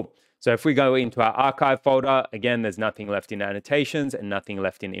 Okay, cool. So if we go into our archive folder, again, there's nothing left in annotations and nothing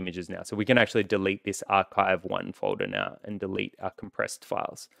left in images now. So we can actually delete this archive1 folder now and delete our compressed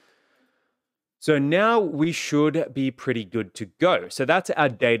files. So now we should be pretty good to go. So that's our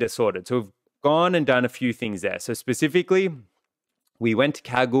data sorted. So we've gone and done a few things there. So specifically, we went to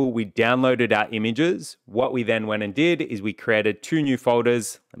Kaggle, we downloaded our images. What we then went and did is we created 2 new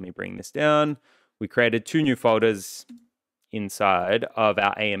folders. Let me bring this down. We created 2 new folders inside of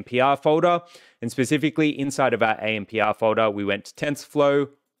our AMPR folder. And specifically inside of our AMPR folder, we went to TensorFlow,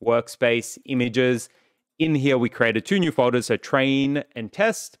 Workspace, Images. In here, we created 2 new folders, so Train and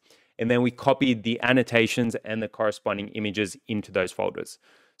Test. And then we copied the annotations and the corresponding images into those folders.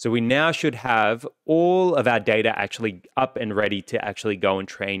 So we now should have all of our data actually up and ready to actually go and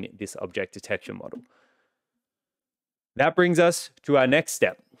train this object detection model. That brings us to our next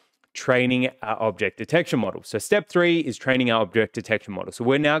step, training our object detection model. So step 3 is training our object detection model. So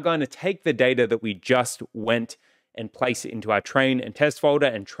we're now going to take the data that we just went and place it into our train and test folder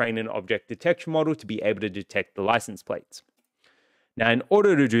and train an object detection model to be able to detect the license plates. Now, in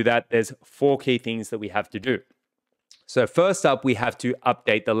order to do that, there's 4 key things that we have to do. So first up, we have to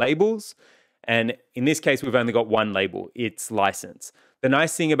update the labels. And in this case, we've only got one label, it's license. The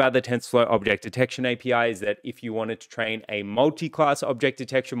nice thing about the TensorFlow Object Detection API is that if you wanted to train a multi-class object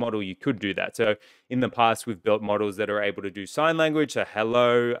detection model, you could do that. So in the past, we've built models that are able to do sign language, so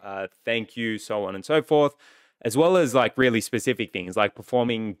hello, thank you, so on and so forth, as well as like really specific things like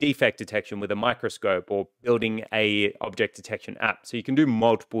performing defect detection with a microscope or building a object detection app. So you can do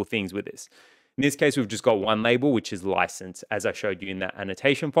multiple things with this. In this case, we've just got one label, which is license, as I showed you in that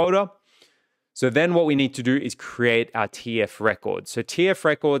annotation folder. So then what we need to do is create our TF records. So TF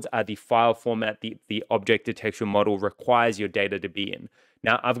records are the file format the object detection model requires your data to be in.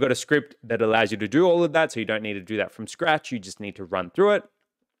 Now, I've got a script that allows you to do all of that, so you don't need to do that from scratch. You just need to run through it.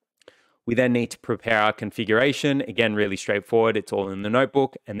 We then need to prepare our configuration. Again, really straightforward. It's all in the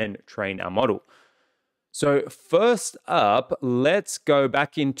notebook, and then train our model. So first up, let's go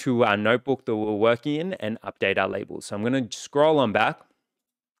back into our notebook that we're working in and update our labels. So I'm going to scroll on back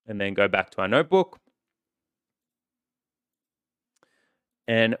and then go back to our notebook.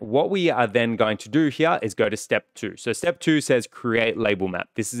 And what we are then going to do here is go to step 2. So step 2 says create label map.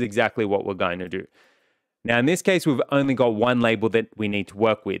 This is exactly what we're going to do. Now, in this case, we've only got one label that we need to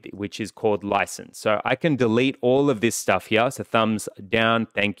work with, which is called license. So I can delete all of this stuff here. So thumbs down,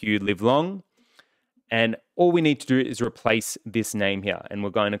 thank you, live long. And all we need to do is replace this name here. And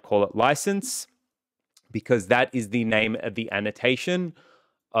we're going to call it license because that is the name of the annotation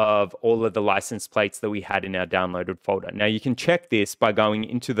of all of the license plates that we had in our downloaded folder. Now, you can check this by going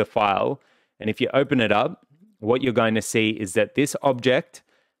into the file. And if you open it up, what you're going to see is that this object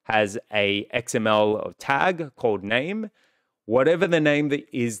has a XML tag called name. Whatever the name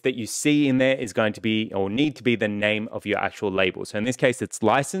that you see in there is going to be or need to be the name of your actual label. So in this case, it's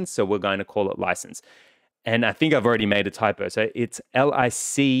license. So we're going to call it license. And I think I've already made a typo. So it's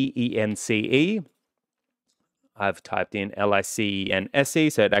LICENCE. I've typed in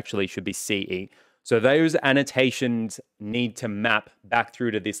LICENSE, so it actually should be CE. So those annotations need to map back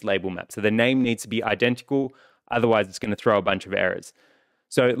through to this label map. So the name needs to be identical. Otherwise, it's going to throw a bunch of errors.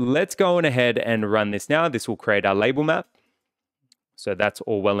 So let's go on ahead and run this now. This will create our label map. So that's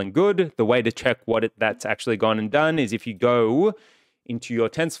all well and good. The way to check that's actually gone and done is if you go into your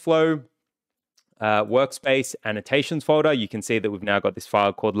TensorFlow workspace annotations folder, you can see that we've now got this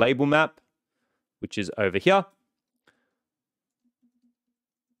file called LabelMap, which is over here.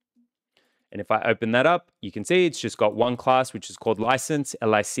 And if I open that up, you can see it's just got one class, which is called license,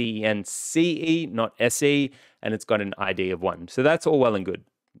 LICENCE, not SE, and it's got an ID of 1. So that's all well and good.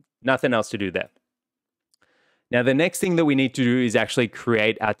 Nothing else to do there. Now, the next thing that we need to do is actually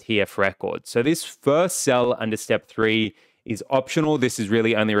create our TF record. So this first cell under step 3 is optional. This is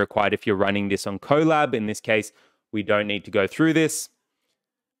really only required if you're running this on Colab. In this case, we don't need to go through this.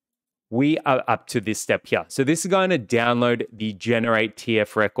 We are up to this step here. So this is going to download the generate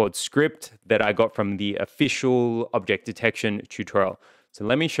TF record script that I got from the official object detection tutorial. So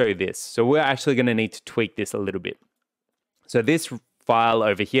let me show you this. So we're actually going to need to tweak this a little bit. So this file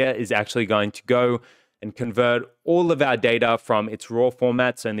over here is actually going to go and convert all of our data from its raw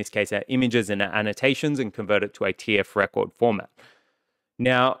format, so in this case our images and our annotations, and convert it to a TF record format.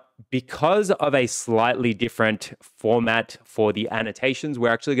 Now, because of a slightly different format for the annotations, we're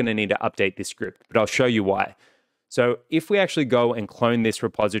actually going to need to update this script, but I'll show you why. So if we actually go and clone this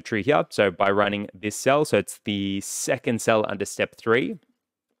repository here, so by running this cell, so it's the second cell under step 3,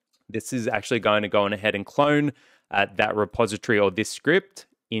 this is actually going to go on ahead and clone that repository or this script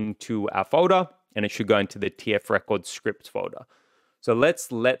into our folder, and it should go into the TF record scripts folder. So let's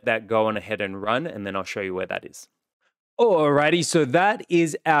let that go on ahead and run, and then I'll show you where that is. Alrighty, so that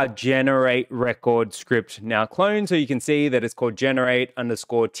is our generate record script now cloned. So you can see that it's called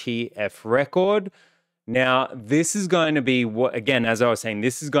generate_TF record. Now, this is going to be what, again, as I was saying,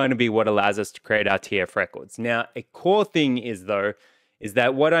 this is going to be what allows us to create our TF records. Now, a core thing is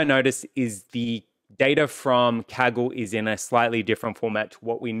that what I noticed is the data from Kaggle is in a slightly different format to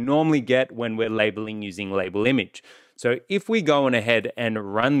what we normally get when we're labeling using label image. So if we go on ahead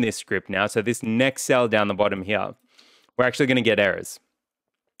and run this script now, so this next cell down the bottom here, we're actually going to get errors.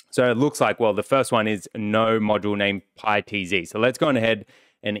 So it looks like, well, the first one is no module name PyTZ. So let's go on ahead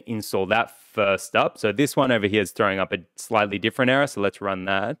and install that first up. So this one over here is throwing up a slightly different error. So let's run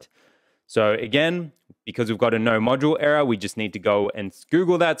that. So again, because we've got a no module error, we just need to go and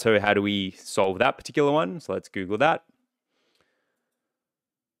Google that. So how do we solve that particular one? So let's Google that.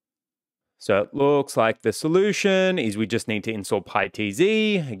 So it looks like the solution is we just need to install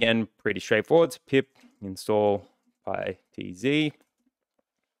PyTZ. Again, pretty straightforward. It's pip install PyTZ.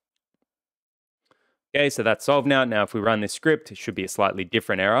 Okay, so that's solved now. Now, if we run this script, it should be a slightly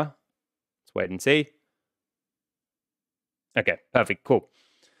different error. Let's wait and see. Okay, perfect, cool.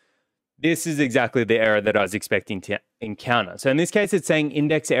 This is exactly the error that I was expecting to encounter. So in this case, it's saying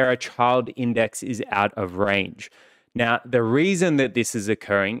index error, child index is out of range. Now, the reason that this is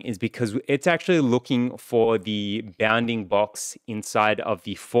occurring is because it's actually looking for the bounding box inside of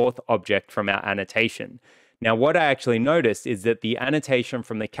the 4th object from our annotation. Now, what I actually noticed is that the annotation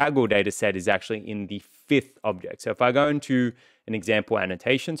from the Kaggle dataset is actually in the 5th object. So if I go into an example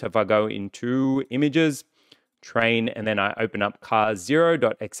annotation, so if I go into images, train, and then I open up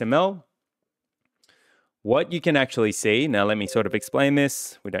car0.xml, what you can actually see, now let me sort of explain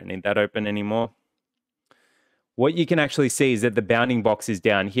this. We don't need that open anymore. What you can actually see is that the bounding box is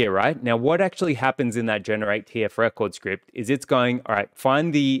down here, right? Now, what actually happens in that generate TF record script is it's going, all right,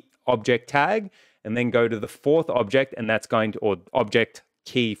 find the object tag and then go to the 4th object, and that's going to, or object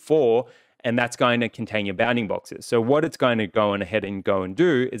key 4, and that's going to contain your bounding boxes. So what it's going to go on ahead and go and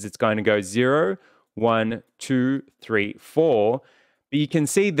do is it's going to go 0, 1, 2, 3, 4. But you can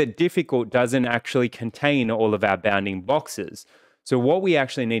see that difficult doesn't actually contain all of our bounding boxes. So what we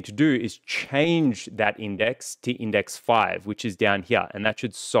actually need to do is change that index to index 5, which is down here, and that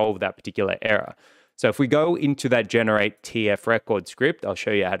should solve that particular error. So if we go into that generate TF record script, I'll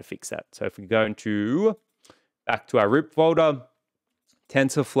show you how to fix that. So if we go into back to our root folder,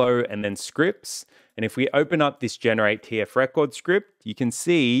 Tensorflow, and then scripts, and if we open up this generate TF record script, you can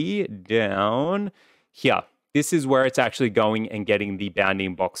see down here, this is where it's actually going and getting the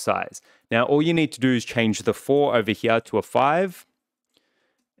bounding box size. Now, all you need to do is change the 4 over here to a 5,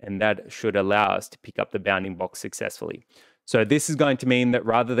 and that should allow us to pick up the bounding box successfully. So this is going to mean that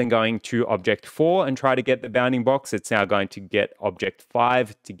rather than going to object 4 and try to get the bounding box, it's now going to get object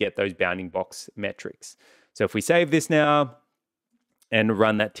 5 to get those bounding box metrics. So if we save this now and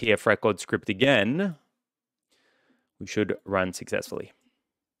run that TF record script again, we should run successfully.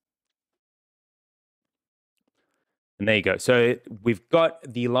 And there you go. So we've got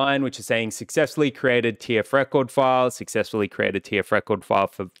the line which is saying successfully created TF record file, successfully created TF record file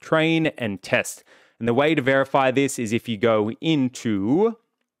for train and test. And the way to verify this is if you go into,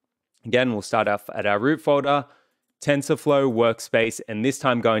 again, we'll start off at our root folder, Tensorflow workspace, and this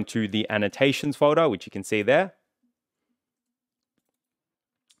time go into the annotations folder, which you can see there.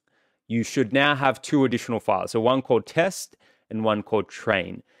 You should now have 2 additional files. So one called test and one called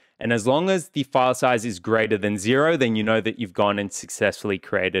train. And as long as the file size is greater than 0, then you know that you've gone and successfully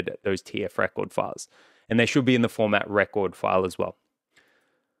created those TF record files. And they should be in the format record file as well.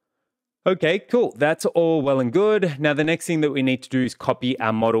 Okay, cool. That's all well and good. Now, the next thing that we need to do is copy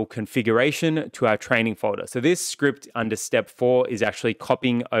our model configuration to our training folder. So this script under step 4 is actually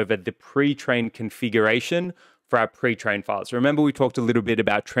copying over the pre-trained configuration for our pre-trained files. Remember, we talked a little bit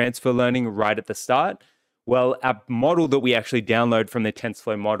about transfer learning right at the start. Well, our model that we actually download from the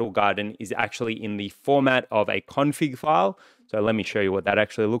TensorFlow model garden is actually in the format of a config file. So let me show you what that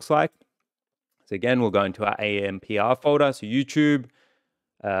actually looks like. So again, we'll go into our AMPR folder. So YouTube,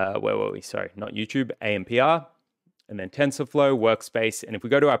 where were we? Sorry, not YouTube, AMPR, and then TensorFlow, Workspace. And if we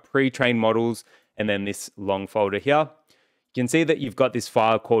go to our pre-trained models and then this long folder here, you can see that you've got this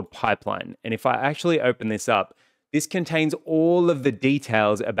file called pipeline. And if I actually open this up, this contains all of the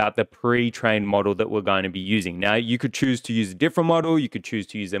details about the pre-trained model that we're going to be using. Now, you could choose to use a different model. You could choose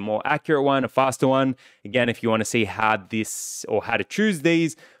to use a more accurate one, a faster one. Again, if you want to see how to choose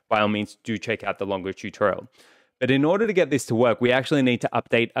these, by all means, do check out the longer tutorial. But in order to get this to work, we actually need to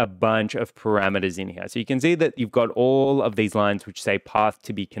update a bunch of parameters in here. So you can see that you've got all of these lines which say path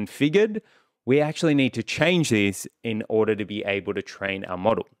to be configured. We actually need to change this in order to be able to train our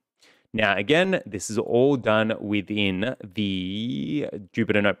model. Now, again, this is all done within the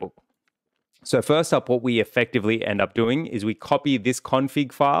Jupyter Notebook. So first up, what we effectively end up doing is we copy this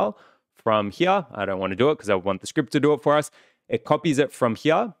config file from here. I don't want to do it because I want the script to do it for us. It copies it from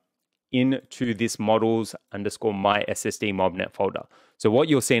here into this models_my SSD mobnet folder. So what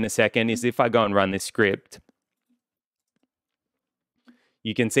you'll see in a second is if I go and run this script,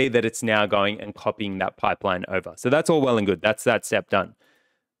 you can see that it's now going and copying that pipeline over. So that's all well and good. That's that step done.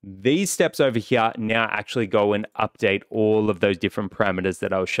 These steps over here now actually go and update all of those different parameters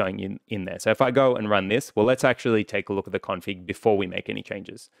that I was showing you in there. So if I go and run this, well, let's actually take a look at the config before we make any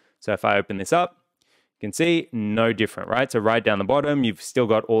changes. So if I open this up, you can see no different, right? So right down the bottom, you've still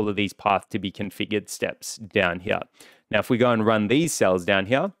got all of these path to be configured steps down here. Now, if we go and run these cells down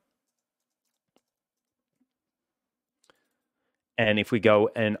here, and if we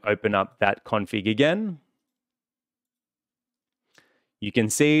go and open up that config again, you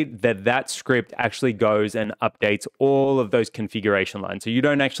can see that that script actually goes and updates all of those configuration lines. So you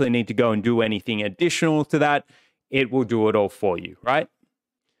don't actually need to go and do anything additional to that. It will do it all for you, right?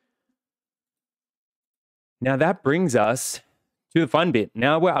 Now that brings us to the fun bit.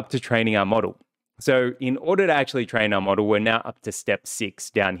 Now we're up to training our model. So in order to actually train our model, we're now up to step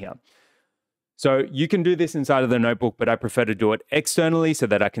 6 down here. So you can do this inside of the notebook, but I prefer to do it externally so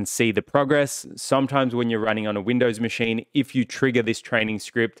that I can see the progress. Sometimes when you're running on a Windows machine, if you trigger this training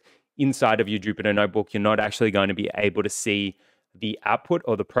script inside of your Jupyter Notebook, you're not actually going to be able to see the output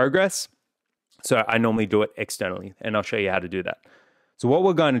or the progress. So I normally do it externally, and I'll show you how to do that. So what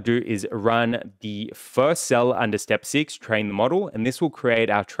we're going to do is run the first cell under step 6, train the model, and this will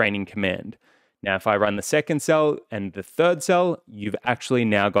create our training command. Now, if I run the second cell and the third cell, you've actually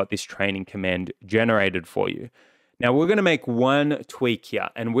now got this training command generated for you. Now, we're going to make one tweak here,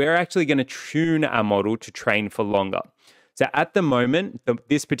 and we're actually going to tune our model to train for longer. So at the moment,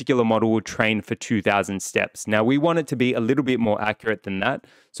 this particular model will train for 2,000 steps. Now, we want it to be a little bit more accurate than that.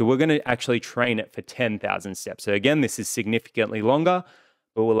 So we're going to actually train it for 10,000 steps. So again, this is significantly longer,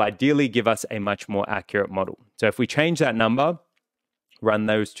 but will ideally give us a much more accurate model. So if we change that number, run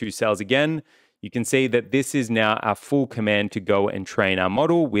those 2 cells again, you can see that this is now our full command to go and train our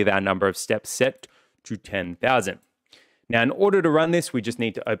model with our number of steps set to 10,000. Now, in order to run this, we just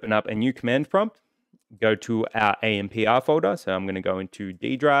need to open up a new command prompt, go to our AMPR folder. So I'm going to go into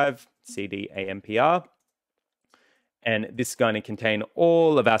D drive, CD AMPR, and this is going to contain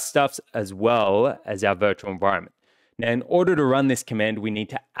all of our stuffs as well as our virtual environment. Now, in order to run this command, we need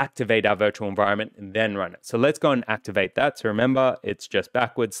to activate our virtual environment and then run it. So let's go and activate that. So remember, it's just /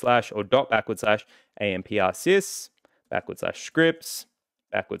 or dot / AMPR sys / scripts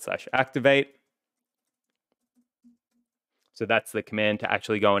 / activate. So that's the command to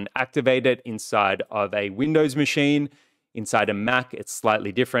actually go and activate it inside of a Windows machine. Inside a Mac, it's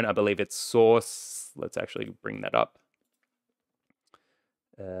slightly different. I believe it's source. Let's actually bring that up.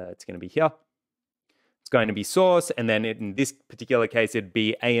 It's going to be here. It's going to be source, and then in this particular case, it'd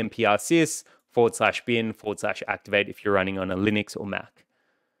be AMPR sys / bin / activate if you're running on a Linux or Mac.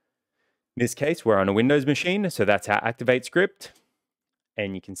 In this case, we're on a Windows machine, so that's our activate script.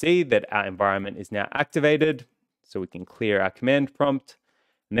 And you can see that our environment is now activated, so we can clear our command prompt.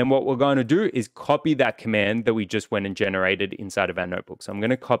 And then what we're going to do is copy that command that we just went and generated inside of our notebook. So I'm going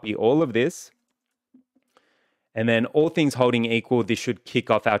to copy all of this. And then all things holding equal, this should kick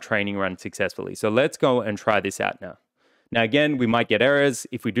off our training run successfully. So let's go and try this out now. Now, again, we might get errors.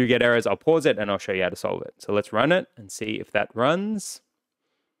 If we do get errors, I'll pause it and I'll show you how to solve it. So let's run it and see if that runs.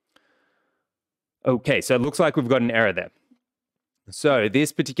 Okay, so it looks like we've got an error there. So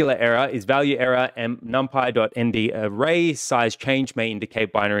this particular error is value error and numpy.nd array size change may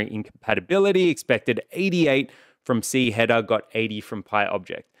indicate binary incompatibility. Expected 88 from C header, got 80 from Pi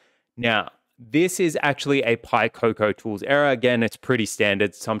object. Now, this is actually a PyCoco tools error. Again, it's pretty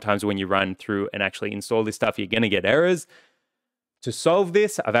standard. Sometimes when you run through and actually install this stuff, you're going to get errors. To solve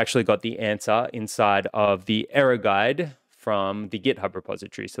this, I've actually got the answer inside of the error guide from the GitHub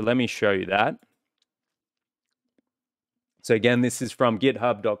repository. So let me show you that. So again, this is from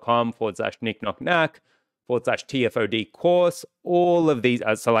github.com/nicknocknack/TFOD course. All of these,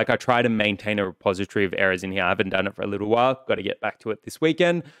 so like I try to maintain a repository of errors in here. I haven't done it for a little while. Got to get back to it this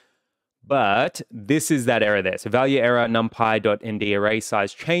weekend. But this is that error there. So value error numpy.nd array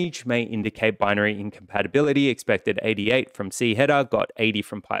size change may indicate binary incompatibility. Expected 88 from C header, got 80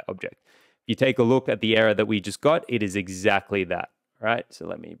 from Pi object. If you take a look at the error that we just got, it is exactly that, right? So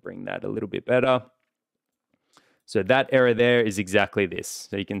let me bring that a little bit better. So that error there is exactly this.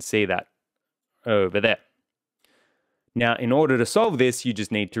 So you can see that over there. Now, in order to solve this, you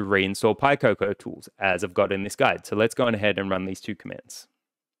just need to reinstall PyCoco tools as I've got in this guide. So let's go on ahead and run these two commands.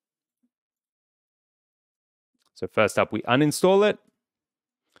 So first up, we uninstall it,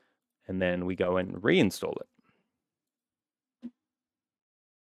 and then we go and reinstall it.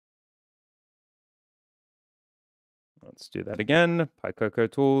 Let's do that again,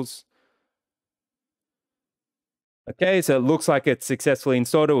 PyCoco tools. Okay, so it looks like it's successfully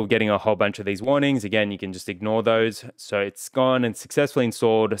installed. We're getting a whole bunch of these warnings. Again, you can just ignore those. So it's gone and successfully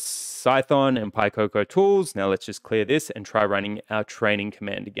installed Python and PyCoco tools. Now let's just clear this and try running our training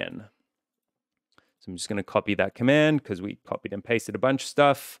command again. So I'm just going to copy that command because we copied and pasted a bunch of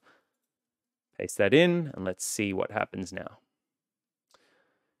stuff. Paste that in, and let's see what happens now.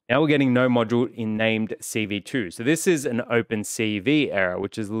 Now we're getting no module in named CV2. So this is an OpenCV error,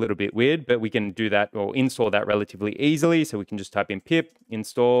 which is a little bit weird, but we can do that or install that relatively easily. So we can just type in pip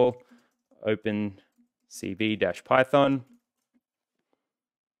install OpenCV-Python.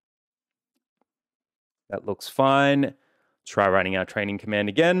 That looks fine. Let's try running our training command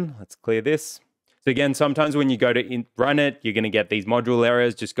again. Let's clear this. So again, sometimes when you go to run it, you're going to get these module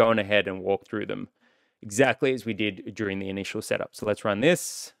errors. Just go on ahead and walk through them exactly as we did during the initial setup. So let's run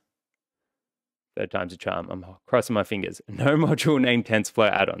this. Third time's a charm. I'm crossing my fingers. No module named Tensorflow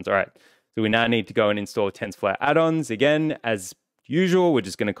add-ons. All right. So we now need to go and install Tensorflow add-ons. Again, as usual, we're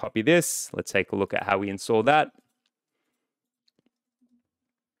just going to copy this. Let's take a look at how we install that.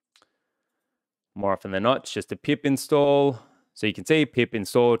 More often than not, it's just a pip install. So you can see pip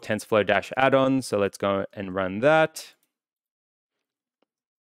install Tensorflow-add-ons. So let's go and run that.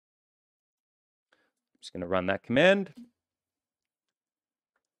 I'm just going to run that command.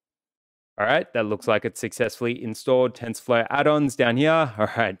 All right, that looks like it's successfully installed Tensorflow add-ons down here. All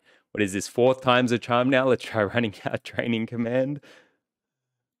right, what is this, 4th time's a charm now? Let's try running our training command.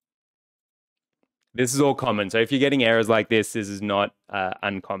 This is all common. So if you're getting errors like this is not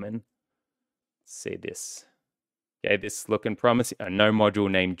uncommon. Let's see this. Okay, this is looking promising. No module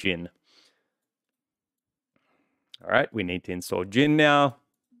named Jin. All right, we need to install Jin now.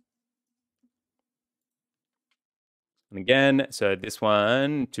 And again, so this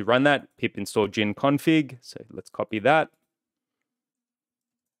one, to run that, pip install Jin config. So let's copy that.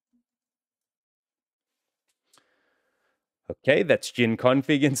 Okay, that's Jin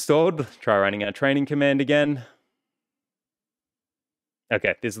config installed. Try running our training command again.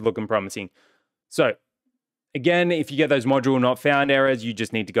 Okay, this is looking promising. So again, if you get those module not found errors, you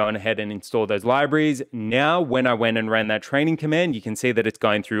just need to go on ahead and install those libraries. Now, when I went and ran that training command, you can see that it's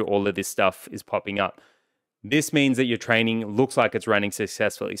going through all of this stuff is popping up. This means that your training looks like it's running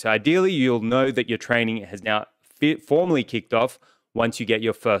successfully. So ideally, you'll know that your training has now formally kicked off once you get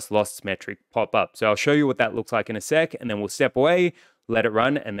your first loss metric pop up. So I'll show you what that looks like in a sec, and then we'll step away, let it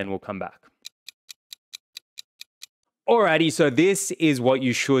run, and then we'll come back. Alrighty, so this is what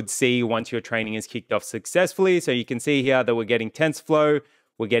you should see once your training is kicked off successfully. So you can see here that we're getting TensorFlow,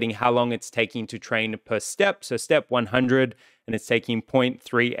 we're getting how long it's taking to train per step. So step 100, and it's taking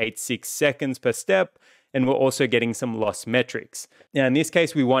 0.386 seconds per step. And we're also getting some loss metrics. Now, in this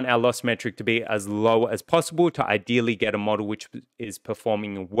case, we want our loss metric to be as low as possible to ideally get a model which is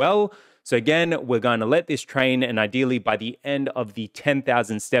performing well. So again, we're going to let this train, and ideally by the end of the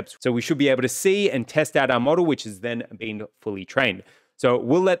 10,000 steps, so we should be able to see and test out our model, which is then being fully trained. So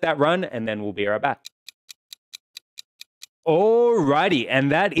we'll let that run, and then we'll be right back. Alrighty,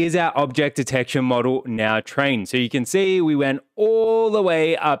 and that is our object detection model now trained. So you can see we went all the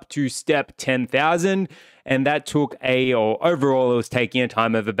way up to step 10,000, and that took overall it was taking a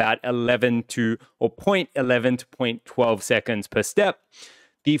time of about 0.11 to 0.12 seconds per step.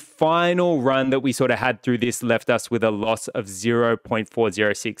 The final run that we sort of had through this left us with a loss of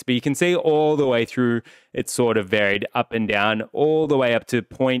 0.406. But you can see all the way through, it sort of varied up and down, all the way up to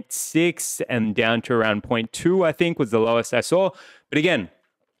 0.6 and down to around 0.2, I think, was the lowest I saw. But again,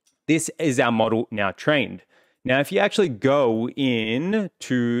 this is our model now trained. Now, if you actually go in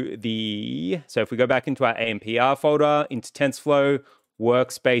to so if we go back into our ANPR folder, into TensorFlow,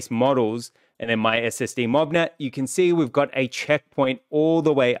 Workspace Models, and then my SSD MobNet, you can see we've got a checkpoint all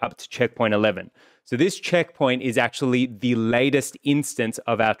the way up to checkpoint 11. So this checkpoint is actually the latest instance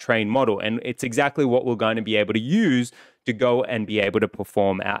of our trained model, and it's exactly what we're going to be able to use to go and be able to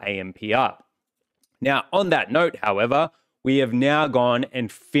perform our ANPR. Now, on that note, however, we have now gone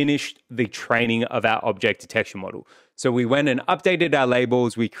and finished the training of our object detection model. So we went and updated our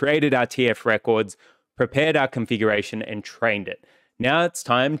labels, we created our TF records, prepared our configuration, and trained it. Now it's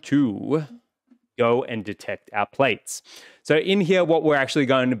time to go and detect our plates. So in here, what we're actually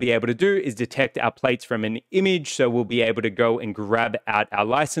going to be able to do is detect our plates from an image. So we'll be able to go and grab out our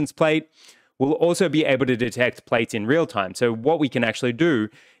license plate. We'll also be able to detect plates in real time. So what we can actually do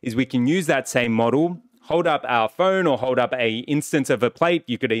is we can use that same model, hold up our phone or hold up a instance of a plate.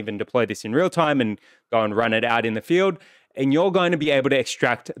 You could even deploy this in real time and go and run it out in the field. And you're going to be able to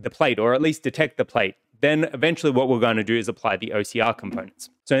extract the plate, or at least detect the plate. Then eventually what we're going to do is apply the OCR components.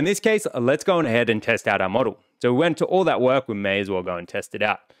 So in this case, let's go ahead and test out our model. So we went to all that work, we may as well go and test it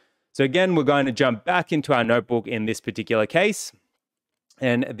out. So again, we're going to jump back into our notebook in this particular case.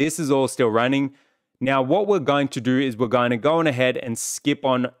 And this is all still running. Now, what we're going to do is we're going to go on ahead and skip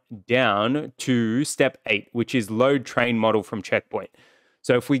on down to step 8, which is load train model from checkpoint.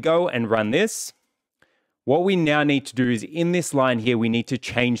 So if we go and run this, what we now need to do is in this line here, we need to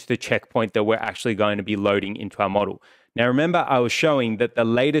change the checkpoint that we're actually going to be loading into our model. Now, remember, I was showing that the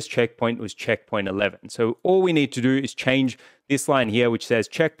latest checkpoint was checkpoint 11. So all we need to do is change this line here, which says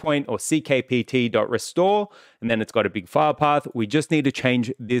checkpoint or ckpt.restore, and then it's got a big file path. We just need to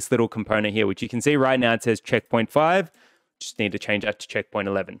change this little component here, which you can see right now, it says checkpoint 5. Just need to change that to checkpoint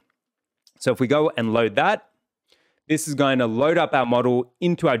 11. So if we go and load that, this is going to load up our model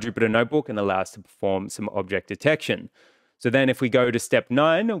into our Jupyter Notebook and allow us to perform some object detection. So then if we go to step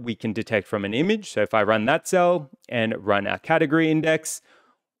 9, we can detect from an image. So if I run that cell and run our category index,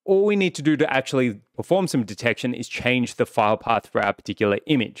 all we need to do to actually perform some detection is change the file path for our particular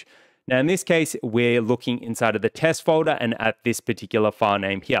image. Now in this case, we're looking inside of the test folder and at this particular file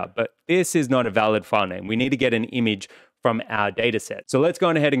name here, but this is not a valid file name. We need to get an image from our data set. So let's go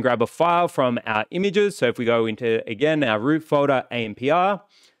on ahead and grab a file from our images. So if we go into, again, our root folder, ANPR,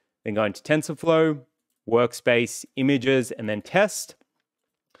 then go into TensorFlow, Workspace, Images, and then Test.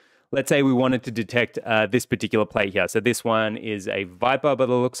 Let's say we wanted to detect this particular plate here. So this one is a Viper by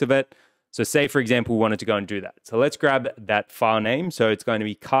the looks of it. So say, for example, we wanted to go and do that. So let's grab that file name. So it's going to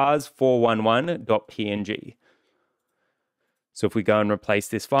be cars411.png. So if we go and replace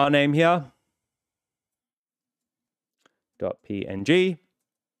this file name here, .png,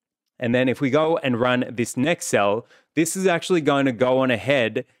 and then if we go and run this next cell, this is actually going to go on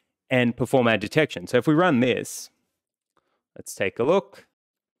ahead and perform our detection. So if we run this, let's take a look.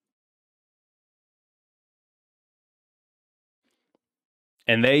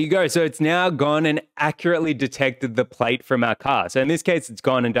 And there you go. So it's now gone and accurately detected the plate from our car. So in this case, it's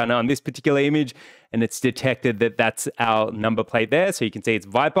gone and done it on this particular image, and it's detected that that's our number plate there. So you can see it's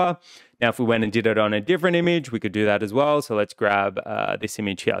Viper. Now, if we went and did it on a different image, we could do that as well. So let's grab this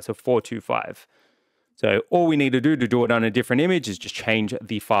image here. So 425. So all we need to do it on a different image is just change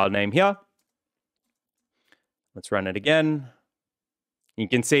the file name here. Let's run it again. You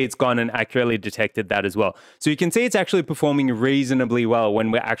can see it's gone and accurately detected that as well. So you can see it's actually performing reasonably well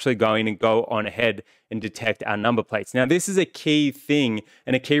when we're actually going to go on ahead and detect our number plates. Now, this is a key thing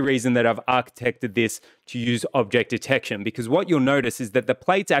and a key reason that I've architected this to use object detection, because what you'll notice is that the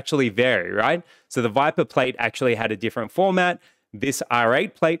plates actually vary, right? So the Viper plate actually had a different format. This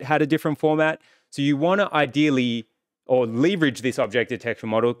R8 plate had a different format. So you want to ideally or leverage this object detection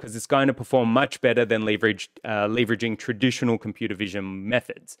model because it's going to perform much better than leveraging traditional computer vision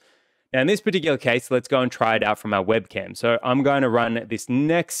methods. Now, in this particular case, let's go and try it out from our webcam. So I'm going to run this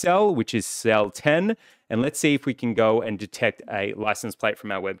next cell, which is cell 10, and let's see if we can go and detect a license plate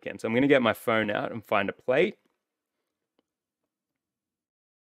from our webcam. So I'm going to get my phone out and find a plate.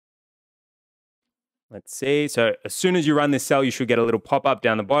 Let's see. So as soon as you run this cell, you should get a little pop-up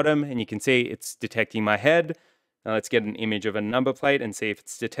down the bottom, and you can see it's detecting my head. Now let's get an image of a number plate and see if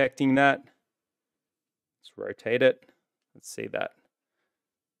it's detecting that. Let's rotate it. Let's see that.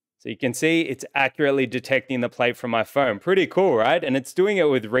 So you can see it's accurately detecting the plate from my phone. Pretty cool, right? And it's doing it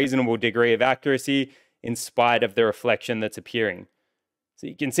with reasonable degree of accuracy in spite of the reflection that's appearing. So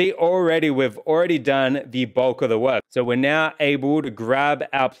you can see already we've already done the bulk of the work. So we're now able to grab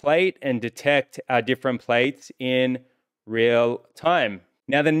our plate and detect our different plates in real time.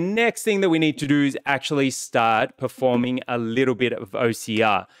 Now, the next thing that we need to do is actually start performing a little bit of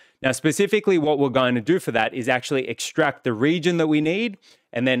OCR. Now, specifically what we're going to do for that is actually extract the region that we need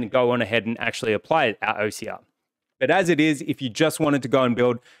and then go on ahead and actually apply our OCR. But as it is, if you just wanted to go and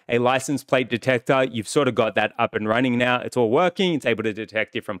build a license plate detector, you've sort of got that up and running now. It's all working. It's able to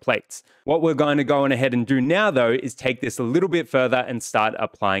detect different plates. What we're going to go on ahead and do now, though, is take this a little bit further and start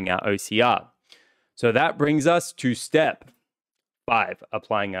applying our OCR. So that brings us to step 5,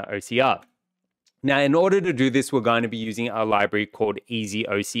 applying our OCR. Now, in order to do this, we're going to be using a library called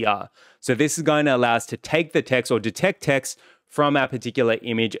EasyOCR. So this is going to allow us to take the text or detect text from our particular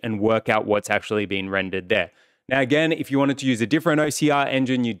image and work out what's actually being rendered there. Now, again, if you wanted to use a different OCR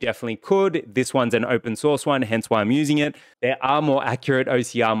engine, you definitely could. This one's an open source one, hence why I'm using it. There are more accurate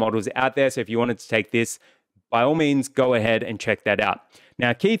OCR models out there. So if you wanted to take this, by all means, go ahead and check that out.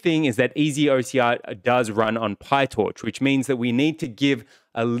 Now, key thing is that EasyOCR does run on PyTorch, which means that we need to give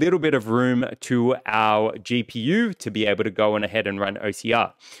a little bit of room to our GPU to be able to go on ahead and run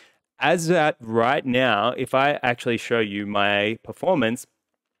OCR. As at right now, if I actually show you my performance,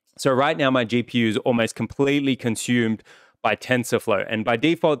 so right now my GPU is almost completely consumed by Tensorflow. And by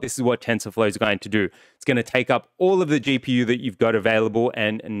default, this is what Tensorflow is going to do. It's going to take up all of the GPU that you've got available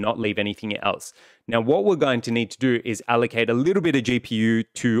and not leave anything else. Now, what we're going to need to do is allocate a little bit of GPU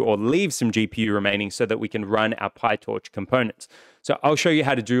to, or leave some GPU remaining so that we can run our PyTorch components. So I'll show you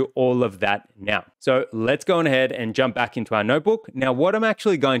how to do all of that now. So let's go on ahead and jump back into our notebook. Now, what I'm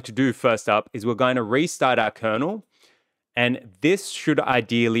actually going to do first up is we're going to restart our kernel. And this should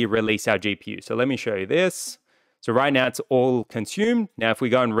ideally release our GPU. So let me show you this. So right now it's all consumed. Now, if we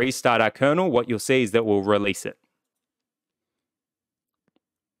go and restart our kernel, what you'll see is that we'll release it.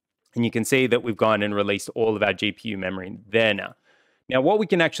 And you can see that we've gone and released all of our GPU memory there now. Now, what we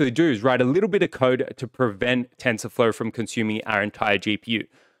can actually do is write a little bit of code to prevent TensorFlow from consuming our entire GPU.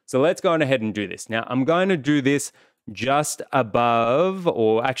 So let's go on ahead and do this. Now, I'm going to do this just above,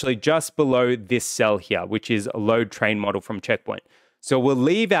 or actually just below this cell here, which is a load train model from Checkpoint. So we'll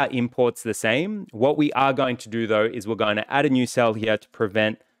leave our imports the same. What we are going to do, though, is we're going to add a new cell here to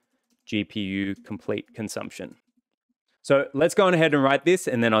prevent GPU complete consumption. So let's go on ahead and write this,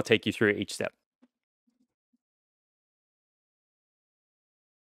 and then I'll take you through each step.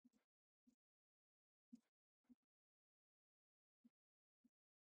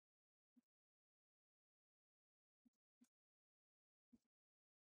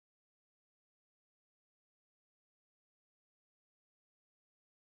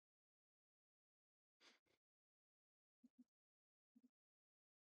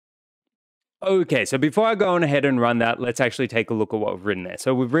 Okay, so before I go on ahead and run that, let's actually take a look at what we've written there.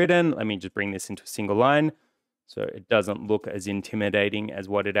 So we've written, let me just bring this into a single line so it doesn't look as intimidating as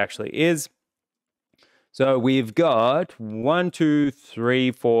what it actually is. So we've got 1, 2,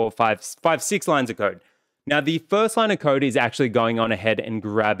 3, 4, 5, 6 lines of code. Now, the first line of code is actually going on ahead and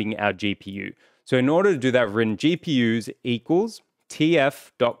grabbing our GPU. So in order to do that, we've written GPUs equals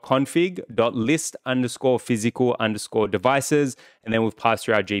tf.config.list_physical_devices, and then we've passed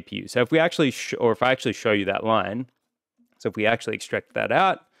through our GPU. So if we actually, if I actually show you that line, so if we actually extract that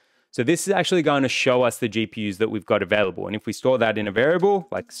out, so this is actually going to show us the GPUs that we've got available. And if we store that in a variable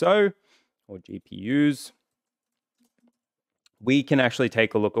like so, or GPUs, we can actually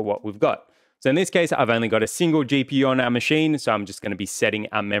take a look at what we've got. So in this case, I've only got a single GPU on our machine, so I'm just going to be setting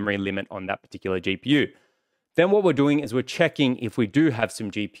our memory limit on that particular GPU. Then what we're doing is we're checking if we do have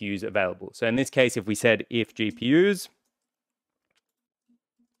some GPUs available. So in this case, if we said if GPUs,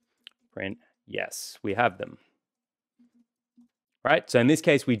 print yes, we have them. Right? So in this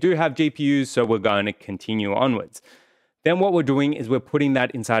case, we do have GPUs, so we're going to continue onwards. Then what we're doing is we're putting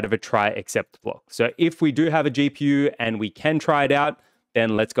that inside of a try except block. So if we do have a GPU and we can try it out,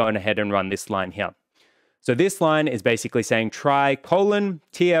 then let's go on ahead and run this line here. So this line is basically saying try :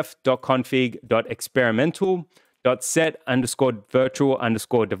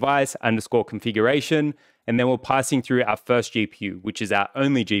 tf.config.experimental.set_virtual_device_configuration, and then we're passing through our first GPU, which is our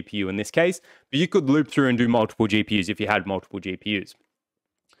only GPU in this case, but you could loop through and do multiple GPUs if you had multiple GPUs.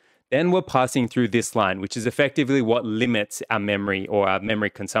 Then we're passing through this line, which is effectively what limits our memory or our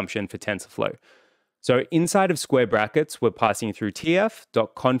memory consumption for TensorFlow. So inside of square brackets, we're passing through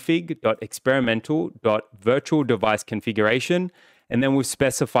tf.config.experimental.virtual_device_configuration, and then we've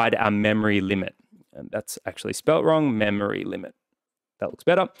specified our memory limit. And that's actually spelled wrong, memory limit. That looks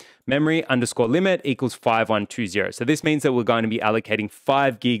better. Memory_limit equals 5120. So this means that we're going to be allocating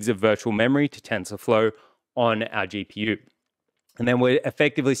 5 gigs of virtual memory to TensorFlow on our GPU. And then we're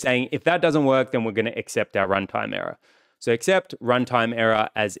effectively saying, if that doesn't work, then we're going to accept our runtime error. So accept runtime error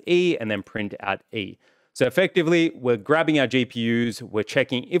as E and then print out E. So effectively, we're grabbing our GPUs, we're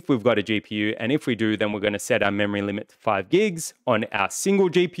checking if we've got a GPU, and if we do, then we're going to set our memory limit to 5 gigs on our single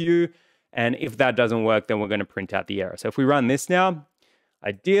GPU. And if that doesn't work, then we're going to print out the error. So if we run this now,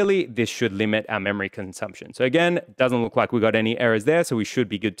 ideally, this should limit our memory consumption. So again, it doesn't look like we got any errors there, so we should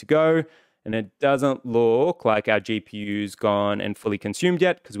be good to go. And it doesn't look like our GPU's gone and fully consumed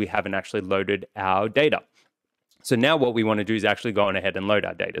yet because we haven't actually loaded our data. So now what we want to do is actually go on ahead and load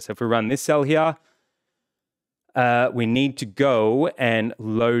our data. So if we run this cell here, we need to go and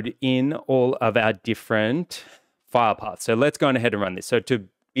load in all of our different file paths. So let's go on ahead and run this. So to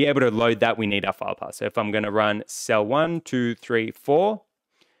be able to load that, we need our file path. So if I'm going to run cell 1, 2, 3, 4,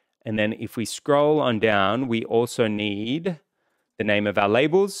 and then if we scroll on down, we also need the name of our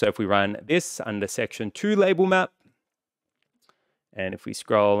labels. So if we run this under section 2 LabelMap, and if we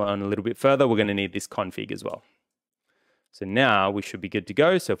scroll on a little bit further, we're going to need this config as well. So now we should be good to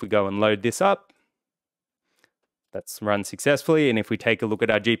go. So if we go and load this up, that's run successfully. And if we take a look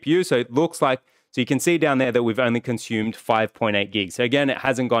at our GPU, so it looks like, so you can see down there that we've only consumed 5.8 gigs. So again, it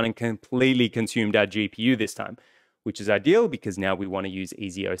hasn't gone and completely consumed our GPU this time, which is ideal because now we want to use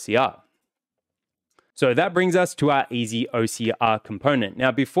EasyOCR. So that brings us to our EasyOCR component.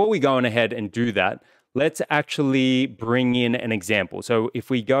 Now, before we go on ahead and do that, let's actually bring in an example. So if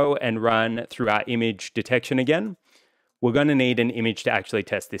we go and run through our image detection again, we're going to need an image to actually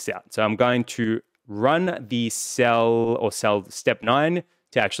test this out. So I'm going to run the cell step 9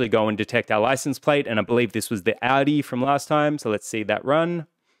 to actually go and detect our license plate. And I believe this was the Audi from last time. So let's see that run.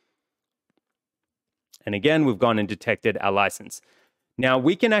 And again, we've gone and detected our license. Now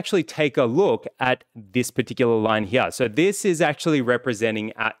we can actually take a look at this particular line here. So this is actually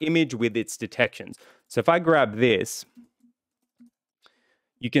representing our image with its detections. So if I grab this,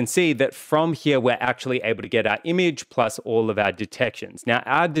 you can see that from here, we're actually able to get our image plus all of our detections. Now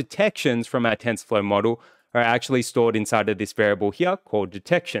our detections from our TensorFlow model are actually stored inside of this variable here called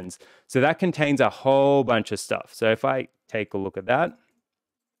detections. So that contains a whole bunch of stuff. So if I take a look at that,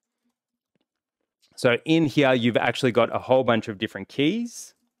 so in here, you've actually got a whole bunch of different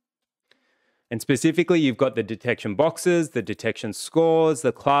keys. And specifically, you've got the detection boxes, the detection scores,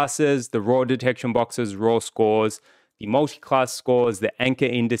 the classes, the raw detection boxes, raw scores, the multi-class scores, the anchor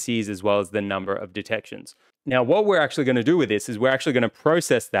indices, as well as the number of detections. Now, what we're actually going to do with this is we're actually going to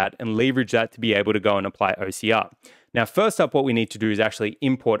process that and leverage that to be able to go and apply OCR. Now, first up, what we need to do is actually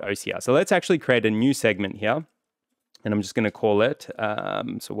import OCR. So let's actually create a new segment here. And I'm just going to call it,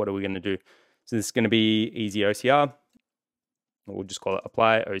 so what are we going to do? So this is going to be EasyOCR. We'll just call it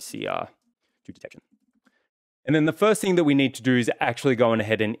apply OCR to detection. And then the first thing that we need to do is actually go on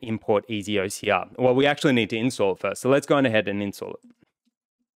ahead and import EasyOCR. Well, we actually need to install it first. So let's go on ahead and install it.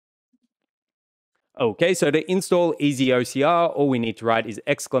 Okay, so to install EasyOCR, all we need to write is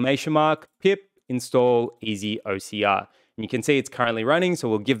 !pip install EasyOCR. And you can see it's currently running, so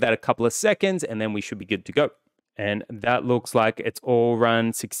we'll give that a couple of seconds and then we should be good to go. And that looks like it's all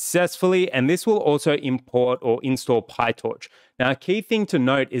run successfully. And this will also import or install PyTorch. Now, a key thing to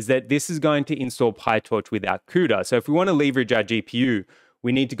note is that this is going to install PyTorch without CUDA. So if we want to leverage our GPU,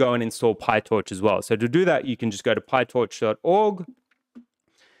 we need to go and install PyTorch as well. So to do that, you can just go to pytorch.org.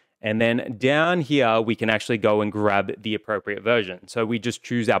 And then down here, we can actually go and grab the appropriate version. So we just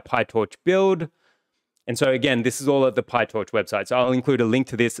choose our PyTorch build. And so again, this is all at the PyTorch website. So I'll include a link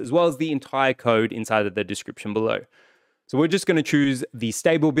to this as well as the entire code inside of the description below. So we're just going to choose the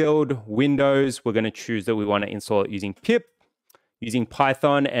stable build, Windows. We're going to choose that we want to install it using pip, using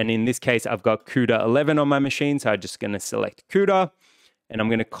Python. And in this case, I've got CUDA 11 on my machine. So I'm just going to select CUDA and I'm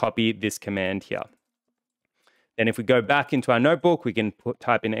going to copy this command here. Then if we go back into our notebook, we can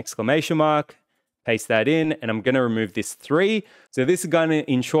type in !, paste that in, and I'm going to remove this 3. So this is going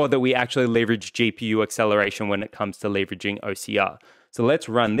to ensure that we actually leverage GPU acceleration when it comes to leveraging OCR. So let's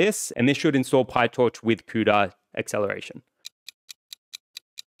run this, and this should install PyTorch with CUDA acceleration.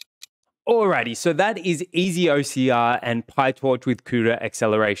 Alrighty, so that is EasyOCR and PyTorch with CUDA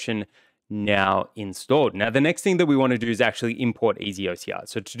acceleration now installed. Now, the next thing that we want to do is actually import EasyOCR.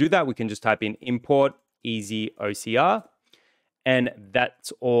 So to do that, we can just type in import EasyOCR. And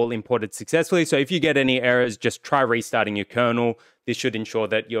that's all imported successfully. So if you get any errors, just try restarting your kernel. This should ensure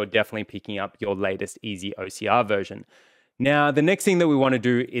that you're definitely picking up your latest EasyOCR version. Now, the next thing that we want to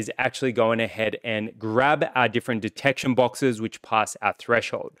do is actually go ahead and grab our different detection boxes which pass our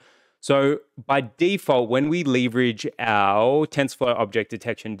threshold. So by default, when we leverage our TensorFlow object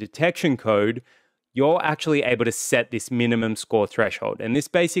detection code, you're actually able to set this minimum score threshold. And this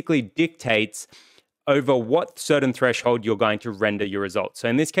basically dictates over what certain threshold you're going to render your results. So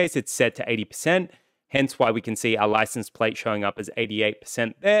in this case, it's set to 80%, hence why we can see our license plate showing up as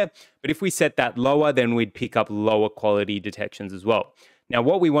 88% there. But if we set that lower, then we'd pick up lower quality detections as well. Now,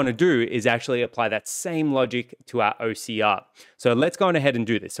 what we want to do is actually apply that same logic to our OCR. So let's go on ahead and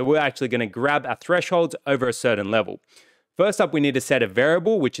do this. So we're actually going to grab our thresholds over a certain level. First up, we need to set a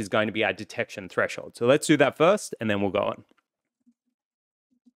variable, which is going to be our detection threshold. So let's do that first, and then we'll go on.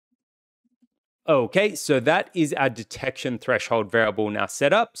 Okay, so that is our detection threshold variable now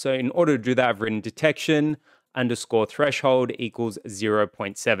set up. So in order to do that, I've written detection underscore threshold equals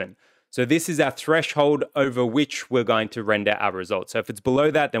 0.7. So this is our threshold over which we're going to render our results. So if it's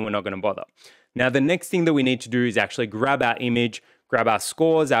below that, then we're not going to bother. Now, the next thing that we need to do is actually grab our image, grab our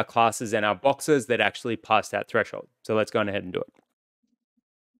scores, our classes, and our boxes that actually pass that threshold. So let's go on ahead and do it.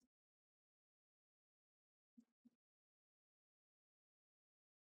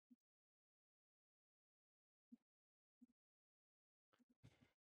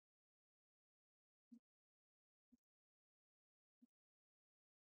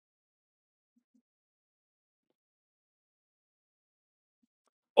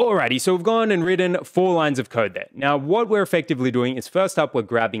 Alrighty, so we've gone and written 4 lines of code there. Now, what we're effectively doing is first up, we're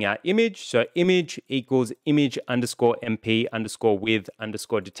grabbing our image. So image equals image underscore MP underscore with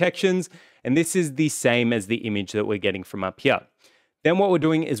underscore detections. And this is the same as the image that we're getting from up here. Then what we're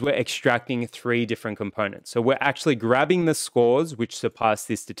doing is we're extracting 3 different components. So we're actually grabbing the scores which surpass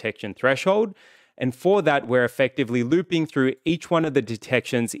this detection threshold. And for that, we're effectively looping through each one of the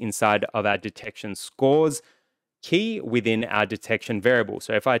detections inside of our detection scores key within our detection variable.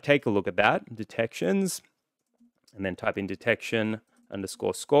 So if I take a look at that, detections, and then type in detection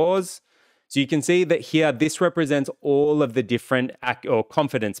underscore scores. So you can see that here, this represents all of the different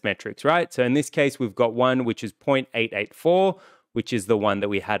confidence metrics, right? So in this case, we've got one which is 0.884, which is the one that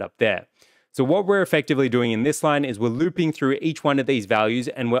we had up there. So what we're effectively doing in this line is we're looping through each one of these values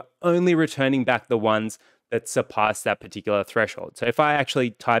and we're only returning back the ones that surpass that particular threshold. So if I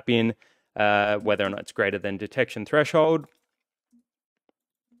actually type in whether or not it's greater than detection threshold,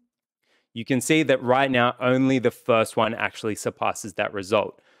 you can see that right now only the first one actually surpasses that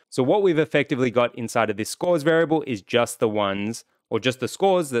result. So what we've effectively got inside of this scores variable is just the ones, or just the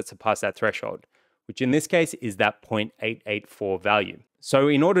scores that surpass that threshold, which in this case is that 0.884 value. So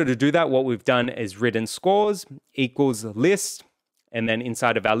in order to do that, what we've done is written scores equals list, and then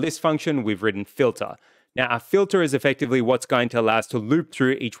inside of our list function, we've written filter. Now, our filter is effectively what's going to allow us to loop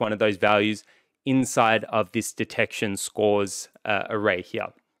through each one of those values inside of this detection scores array here.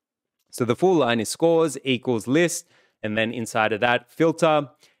 So the full line is scores equals list, and then inside of that, filter,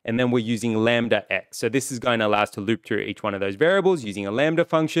 and then we're using lambda x. So this is going to allow us to loop through each one of those variables using a lambda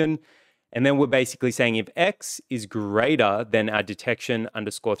function. And then we're basically saying if x is greater than our detection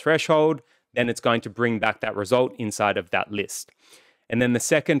underscore threshold, then it's going to bring back that result inside of that list. And then the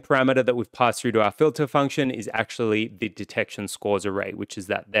second parameter that we've passed through to our filter function is actually the detection scores array, which is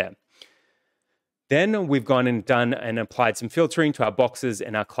that there. Then we've gone and done and applied some filtering to our boxes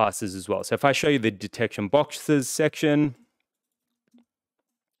and our classes as well. So if I show you the detection boxes section,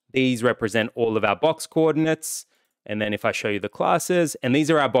 these represent all of our box coordinates. And then if I show you the classes, and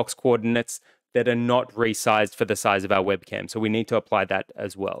these are our box coordinates that are not resized for the size of our webcam. So we need to apply that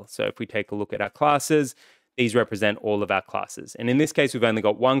as well. So if we take a look at our classes, these represent all of our classes. And in this case, we've only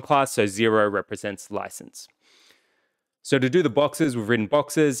got one class, so 0 represents license. So to do the boxes, we've written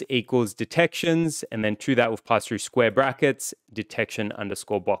boxes equals detections, and then to that, we've passed through square brackets, detection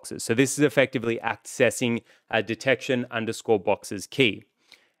underscore boxes. So this is effectively accessing a detection underscore boxes key.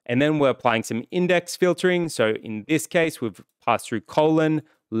 And then we're applying some index filtering. So in this case, we've passed through colon,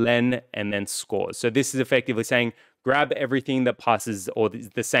 len, and then scores. So this is effectively saying, grab everything that passes or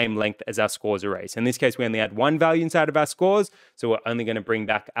the same length as our scores array. So in this case, we only had one value inside of our scores. So we're only going to bring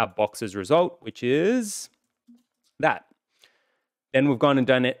back our boxes result, which is that. Then we've gone and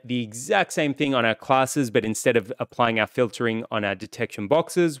done it the exact same thing on our classes, but instead of applying our filtering on our detection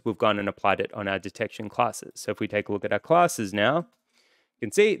boxes, we've gone and applied it on our detection classes. So if we take a look at our classes now, you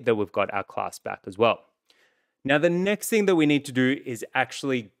can see that we've got our class back as well. Now, the next thing that we need to do is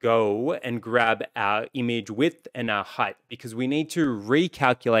actually go and grab our image width and our height, because we need to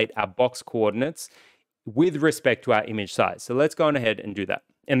recalculate our box coordinates with respect to our image size. So let's go on ahead and do that.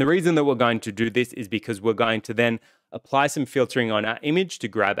 And the reason that we're going to do this is because we're going to then apply some filtering on our image to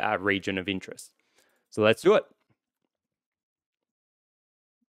grab our region of interest. So let's do it.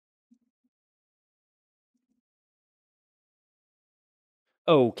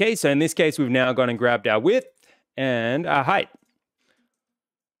 Okay, so in this case, we've now gone and grabbed our width and our height.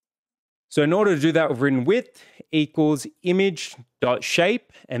 So in order to do that, we've written width equals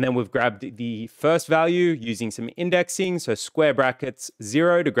image.shape, and then we've grabbed the first value using some indexing, so square brackets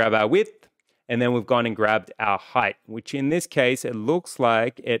 0 to grab our width, and then we've gone and grabbed our height, which in this case, it looks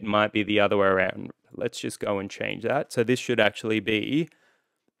like it might be the other way around. Let's just go and change that. So this should actually be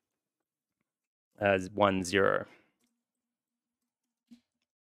as 1, 0.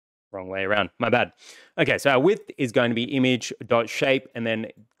 Wrong way around, my bad. Okay, so our width is going to be image.shape and then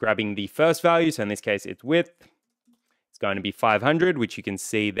grabbing the first value. So in this case, it's width. It's going to be 500, which you can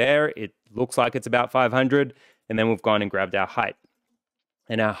see there. It looks like it's about 500. And then we've gone and grabbed our height.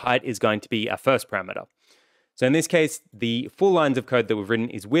 And our height is going to be our first parameter. So in this case, the full lines of code that we've written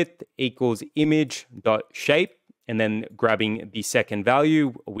is width equals image.shape and then grabbing the second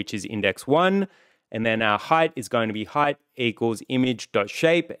value, which is index 1. And then our height is going to be height equals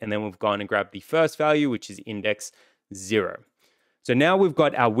image.shape. And then we've gone and grabbed the first value, which is index 0. So now we've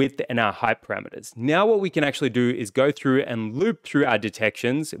got our width and our height parameters. Now what we can actually do is go through and loop through our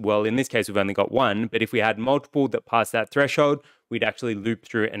detections. Well, in this case, we've only got one, but if we had multiple that pass that threshold, we'd actually loop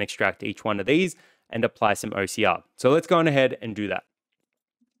through and extract each one of these and apply some OCR. So let's go on ahead and do that.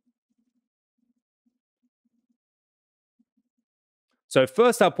 So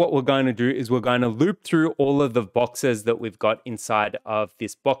first up, what we're going to do is we're going to loop through all of the boxes that we've got inside of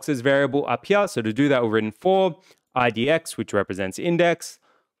this boxes variable up here. So to do that, we've written for IDX, which represents index,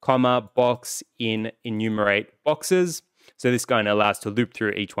 comma, box in enumerate boxes. So this is going to allow us to loop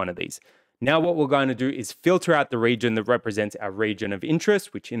through each one of these. Now what we're going to do is filter out the region that represents our region of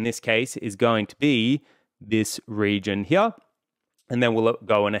interest, which in this case is going to be this region here. And then we'll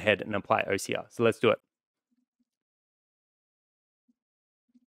go on ahead and apply OCR. So let's do it.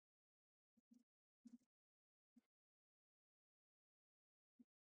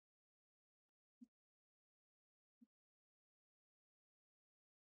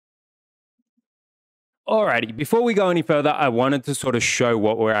 Alrighty, before we go any further, I wanted to sort of show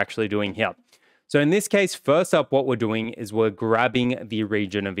what we're actually doing here. So in this case, first up, what we're doing is we're grabbing the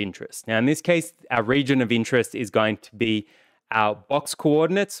region of interest. Now, in this case, our region of interest is going to be our box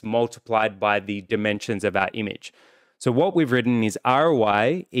coordinates multiplied by the dimensions of our image. So what we've written is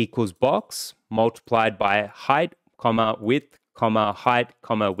ROI equals box multiplied by height, comma, width, comma, height,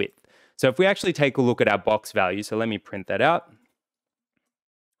 comma, width. So if we actually take a look at our box value, so let me print that out.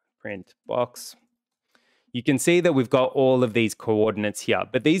 Print box. You can see that we've got all of these coordinates here,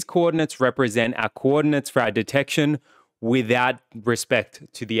 but these coordinates represent our coordinates for our detection without respect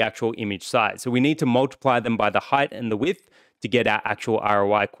to the actual image size. So we need to multiply them by the height and the width to get our actual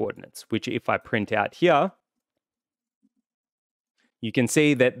ROI coordinates, which if I print out here, you can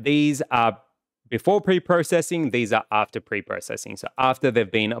see that these are before pre-processing, these are after pre-processing. So after they've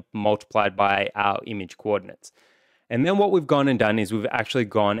been multiplied by our image coordinates. And then what we've gone and done is we've actually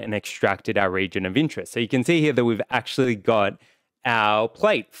gone and extracted our region of interest. So you can see here that we've actually got our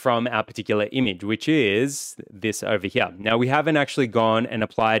plate from our particular image, which is this over here. Now we haven't actually gone and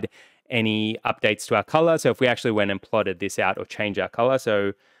applied any updates to our color. So if we actually went and plotted this out or change our color.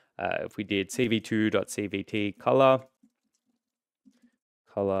 So if we did cv2.cvt color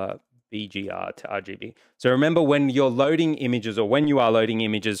BGR to RGB. So remember when you're loading images or when you are loading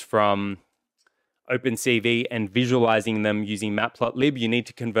images from OpenCV and visualizing them using matplotlib, you need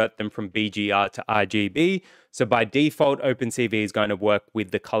to convert them from BGR to RGB. So by default, OpenCV is going to work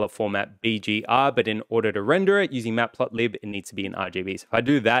with the color format BGR, but in order to render it using matplotlib, it needs to be in RGB. So if I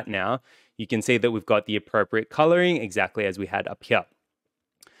do that now, you can see that we've got the appropriate coloring exactly as we had up here.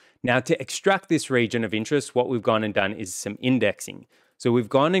 Now to extract this region of interest, what we've gone and done is some indexing. So we've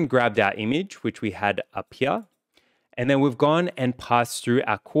gone and grabbed our image, which we had up here. And then we've gone and passed through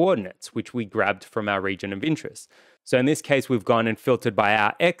our coordinates, which we grabbed from our region of interest. So in this case, we've gone and filtered by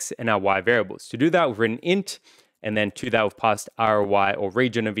our X and our Y variables. To do that, we've written int, and then to that, we've passed ROY or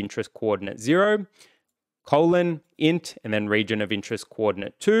region of interest coordinate 0, colon, int, and then region of interest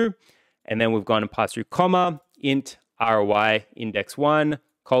coordinate 2. And then we've gone and passed through comma, int, ROY index 1,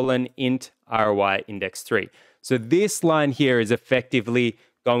 colon, int, ROY index 3. So this line here is effectively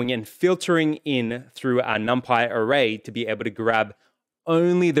going and filtering in through our NumPy array to be able to grab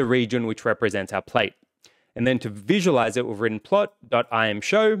only the region which represents our plate. And then to visualize it, we've written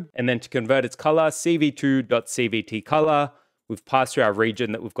plot.imshow, and then to convert its color, cv2.cvt color. We've passed through our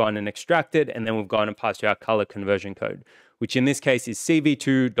region that we've gone and extracted, and then we've gone and passed through our color conversion code, which in this case is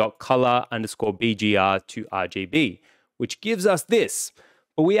cv2.color_bgr to RGB, which gives us this.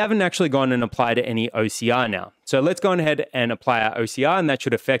 But we haven't actually gone and applied any OCR now. So let's go ahead and apply our OCR, and that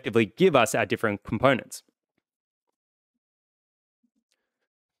should effectively give us our different components.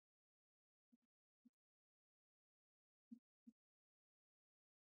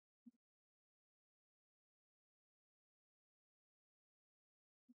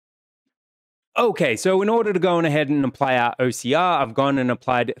 Okay, so in order to go on ahead and apply our OCR, I've gone and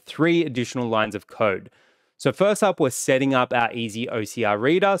applied 3 additional lines of code. So first up, we're setting up our EasyOCR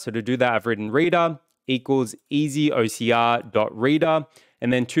reader. So to do that, I've written reader equals EasyOCR.reader.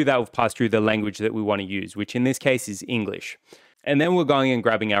 And then to that, we've passed through the language that we want to use, which in this case is English. And then we're going and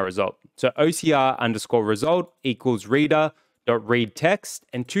grabbing our result. So OCR underscore result equals reader.read text.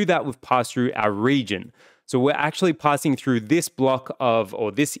 And to that, we've passed through our region. So we're actually passing through this block of,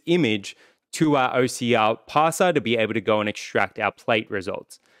 or this image to our OCR parser to be able to go and extract our plate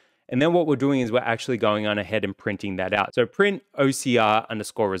results. And then what we're doing is we're actually going on ahead and printing that out. So print OCR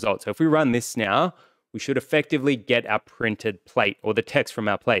underscore result. So if we run this now, we should effectively get our printed plate or the text from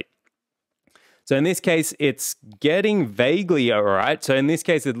our plate. So in this case, it's getting vaguely all right. So in this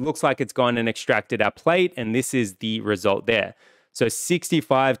case, it looks like it's gone and extracted our plate, and this is the result there. So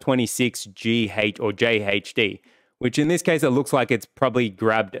 6526GH or JHD, which in this case, it looks like it's probably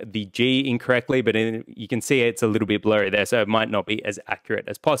grabbed the G incorrectly, but you can see it's a little bit blurry there, so it might not be as accurate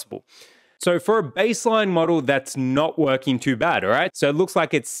as possible. So for a baseline model, that's not working too bad, all right? So it looks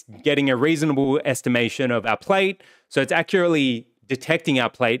like it's getting a reasonable estimation of our plate. So it's accurately detecting our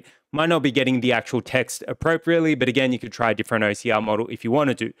plate, might not be getting the actual text appropriately, but again, you could try a different OCR model if you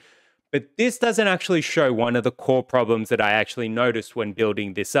wanted to. But this doesn't actually show one of the core problems that I actually noticed when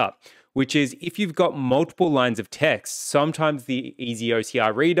building this up, which is if you've got multiple lines of text, sometimes the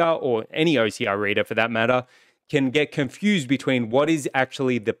EasyOCR reader, or any OCR reader for that matter, can get confused between what is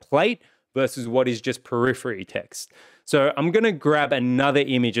actually the plate versus what is just periphery text. So I'm going to grab another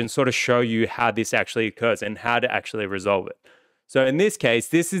image and sort of show you how this actually occurs and how to actually resolve it. So in this case,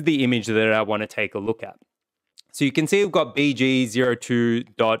 this is the image that I want to take a look at. So you can see we've got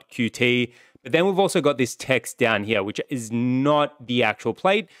bg02.qt, but then we've also got this text down here, which is not the actual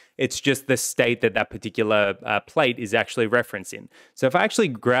plate. It's just the state that that particular plate is actually referencing. So if I actually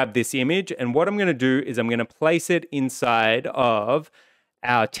grab this image, and what I'm going to do is I'm going to place it inside of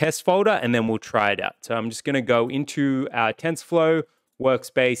our test folder, and then we'll try it out. So I'm just going to go into our Tensorflow,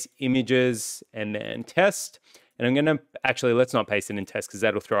 workspace, images, and then test. And I'm going to, actually, let's not paste it in test because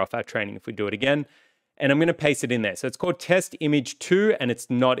that'll throw off our training if we do it again. And I'm going to paste it in there. So it's called test image 2, and it's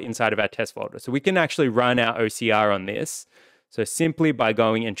not inside of our test folder. So we can actually run our OCR on this. So simply by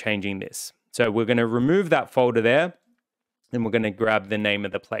going and changing this. So we're going to remove that folder there, and we're going to grab the name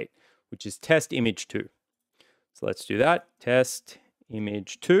of the plate, which is test image 2. So let's do that, test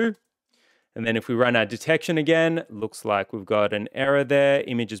image 2. And then if we run our detection again, looks like we've got an error there.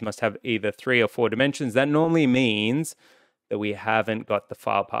 Images must have either 3 or 4 dimensions. That normally means that we haven't got the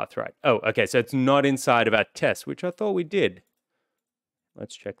file path right. Oh, okay, so it's not inside of our test, which I thought we did.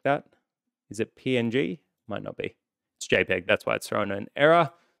 Let's check that. Is it PNG? Might not be. It's JPEG, that's why it's throwing an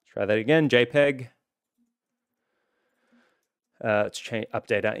error. Let's try that again, JPEG. Let's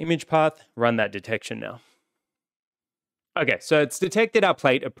update our image path, run that detection now. Okay, so it's detected our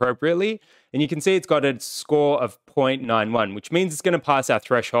plate appropriately, and you can see it's got a score of 0.91, which means it's going to pass our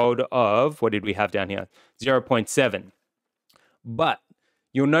threshold of, what did we have down here? 0.7. But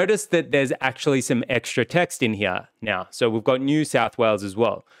you'll notice that there's actually some extra text in here now. So we've got New South Wales as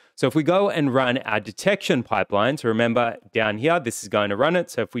well. So if we go and run our detection pipeline, so remember down here, this is going to run it.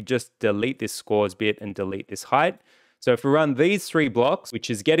 So if we just delete this scores bit and delete this height. So if we run these 3 blocks, which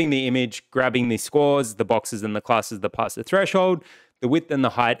is getting the image, grabbing the scores, the boxes and the classes that pass the threshold, the width and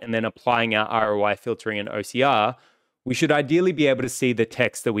the height, and then applying our ROI filtering and OCR, we should ideally be able to see the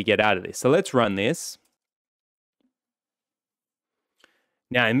text that we get out of this. So let's run this.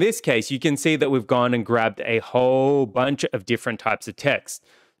 Now, in this case, you can see that we've gone and grabbed a whole bunch of different types of text.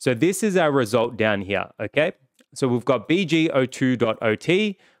 So this is our result down here, okay? So we've got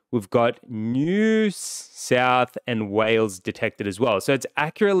bg02.ot, we've got New South and Wales detected as well. So it's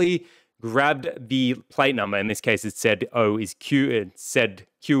accurately grabbed the plate number. In this case, it said O is Q. It said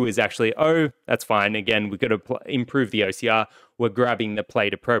Q is actually O. That's fine. Again, we've got to improve the OCR. We're grabbing the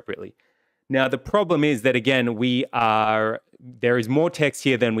plate appropriately. Now, the problem is that, again, there is more text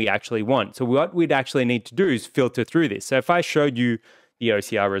here than we actually want. So what we'd actually need to do is filter through this. So if I showed you the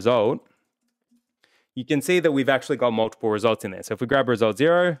OCR result, you can see that we've actually got multiple results in there. So if we grab result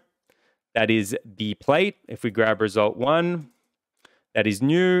 0, that is the plate. If we grab result 1, that is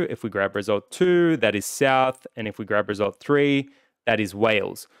New. If we grab result 2, that is South. And if we grab result 3, that is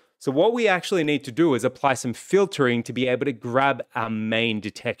Wales. So what we actually need to do is apply some filtering to be able to grab our main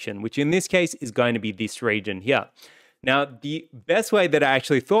detection, which in this case is going to be this region here. Now, the best way that I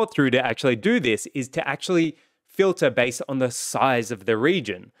actually thought through to actually do this is to actually filter based on the size of the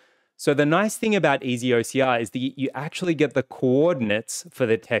region. So the nice thing about EasyOCR is that you actually get the coordinates for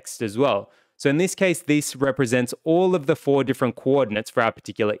the text as well. So in this case, this represents all of the 4 different coordinates for our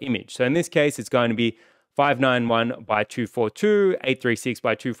particular image. So in this case, it's going to be 591 by 242, 836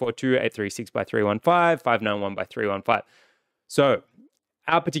 by 242, 836 by 315, 591 by 315. So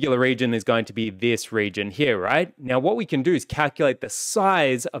our particular region is going to be this region here, right? Now, what we can do is calculate the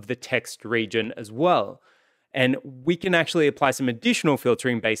size of the text region as well. And we can actually apply some additional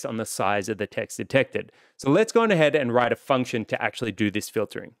filtering based on the size of the text detected. So let's go on ahead and write a function to actually do this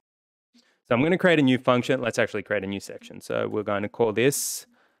filtering. So I'm going to create a new function. Let's actually create a new section. So we're going to call this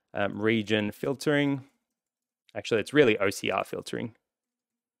region filtering. Actually, it's really OCR filtering.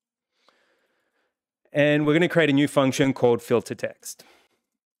 And we're going to create a new function called filter text.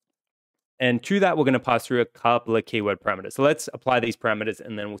 And to that, we're going to pass through a couple of keyword parameters. So let's apply these parameters,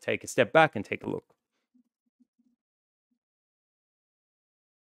 and then we'll take a step back and take a look.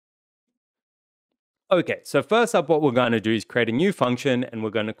 Okay, so first up, what we're going to do is create a new function, and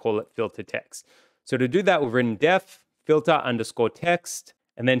we're going to call it filter text. So to do that, we've written def filter underscore text,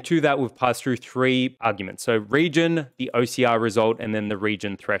 and then to that, we've passed through 3 arguments. So region, the OCR result, and then the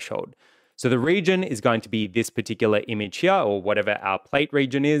region threshold. So the region is going to be this particular image here, or whatever our plate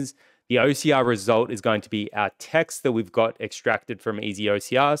region is. The OCR result is going to be our text that we've got extracted from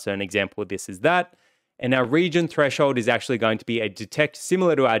EasyOCR. So an example of this is that. And our region threshold is actually going to be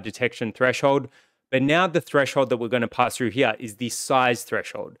similar to our detection threshold. But now the threshold that we're going to pass through here is the size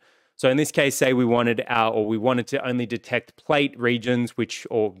threshold. So in this case, say we wanted to only detect plate regions,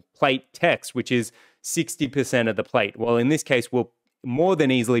 or plate text, which is 60% of the plate. Well, in this case, we'll more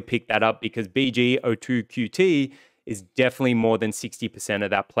than easily pick that up because BG02QT is definitely more than 60% of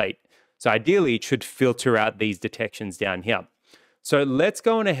that plate. So ideally, it should filter out these detections down here. So let's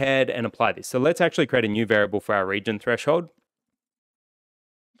go on ahead and apply this. So let's actually create a new variable for our region threshold.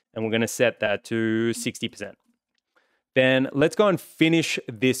 And we're going to set that to 60%. Then let's go and finish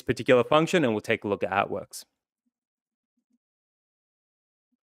this particular function, and we'll take a look at how it works.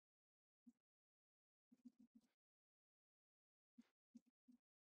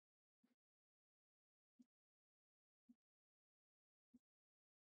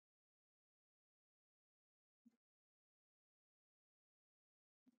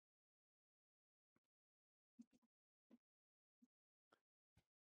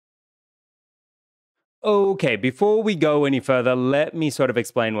 Okay, before we go any further, let me sort of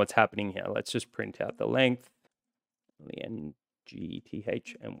explain what's happening here. Let's just print out the length, the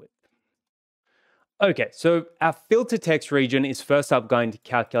NGTH, and width. Okay, so our filter text region is first up going to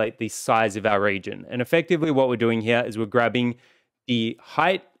calculate the size of our region. And effectively what we're doing here is we're grabbing the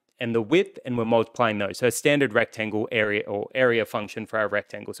height and the width, and we're multiplying those. So a standard rectangle area, or area function for our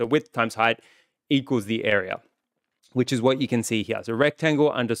rectangle. So width times height equals the area, which is what you can see here. So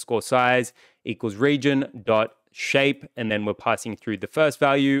rectangle underscore size equals region dot shape, and then we're passing through the first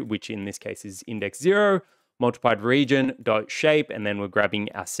value, which in this case is index 0, multiplied region dot shape, and then we're grabbing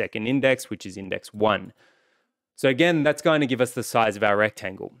our second index, which is index 1. So again, that's going to give us the size of our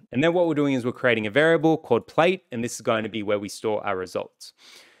rectangle. And then what we're doing is we're creating a variable called plate, and this is going to be where we store our results.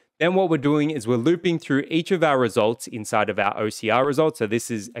 Then what we're doing is we're looping through each of our results inside of our OCR result. So this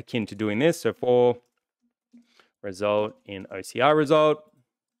is akin to doing this. So for result in OCR result,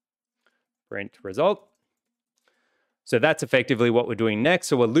 print result. So that's effectively what we're doing next.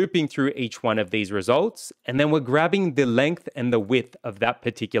 So we're looping through each one of these results, and then we're grabbing the length and the width of that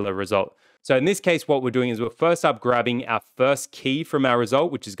particular result. So in this case, what we're doing is we're first up grabbing our first key from our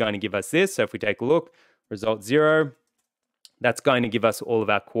result, which is going to give us this. So if we take a look, result 0, that's going to give us all of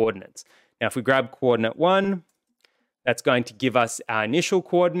our coordinates. Now, if we grab coordinate 1, that's going to give us our initial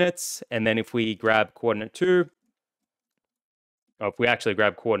coordinates. And then if we grab coordinate 2, or if we actually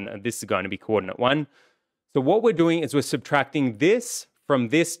grab coordinate, this is going to be coordinate 1. So what we're doing is we're subtracting this from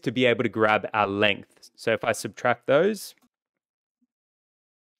this to be able to grab our length. So if I subtract those,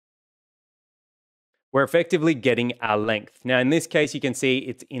 we're effectively getting our length. Now in this case, you can see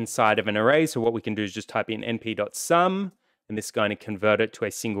it's inside of an array. So what we can do is just type in np.sum, and this is going to convert it to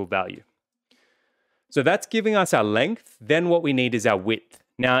a single value. So that's giving us our length. Then what we need is our width.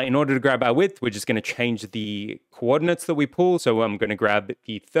 Now, in order to grab our width, we're just going to change the coordinates that we pull. So I'm going to grab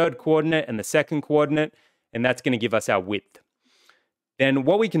the third coordinate and the second coordinate, and that's going to give us our width. Then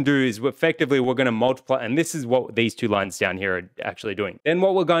what we can do is we're going to multiply, and this is what these two lines down here are actually doing. Then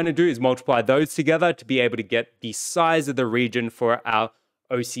what we're going to do is multiply those together to be able to get the size of the region for our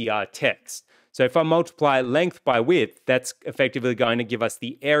OCR text. So if I multiply length by width, that's effectively going to give us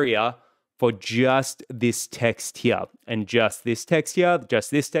the area for just this text here, and just this text here,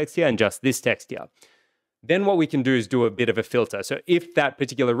 just this text here, and just this text here. Then what we can do is do a bit of a filter. So if that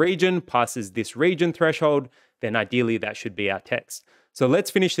particular region passes this region threshold, then ideally that should be our text. So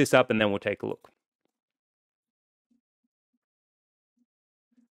let's finish this up and then we'll take a look.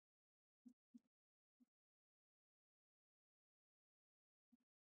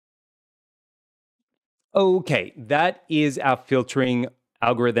 Okay, that is our filtering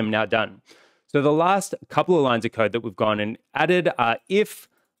algorithm now done. So the last couple of lines of code that we've gone and added are if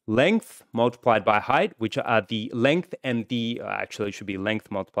length multiplied by height, which are the length and the, actually it should be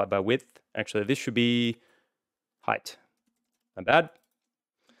length multiplied by width. Actually, this should be height. My bad.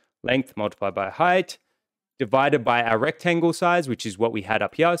 Length multiplied by height divided by our rectangle size, which is what we had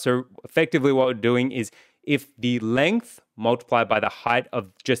up here. So effectively what we're doing is if the length multiplied by the height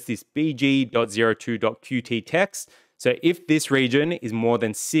of just this bg.02.qt text, so if this region is more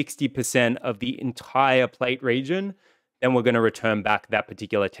than 60% of the entire plate region, then we're going to return back that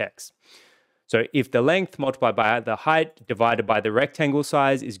particular text. So if the length multiplied by the height divided by the rectangle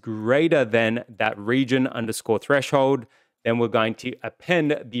size is greater than that region underscore threshold, then we're going to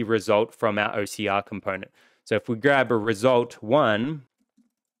append the result from our OCR component. So if we grab a result 1,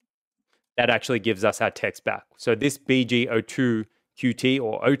 that actually gives us our text back. So this BG02 QT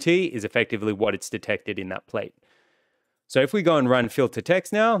or OT is effectively what it's detected in that plate. So if we go and run filter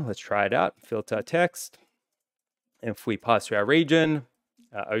text now, let's try it out. Filter text. And if we pass through our region,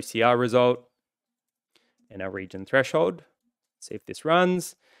 our OCR result, and our region threshold, see if this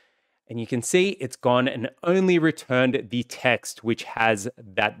runs. And you can see it's gone and only returned the text which has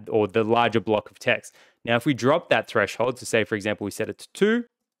that, or the larger block of text. Now, if we drop that threshold, so say, for example, we set it to 2,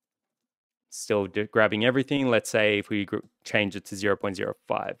 still grabbing everything. Let's say if we change it to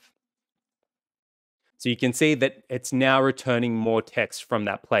 0.05. So you can see that it's now returning more text from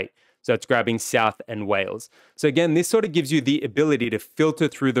that plate. So it's grabbing South and Wales. So again, this sort of gives you the ability to filter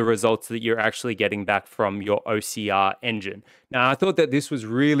through the results that you're actually getting back from your OCR engine. Now, I thought that this was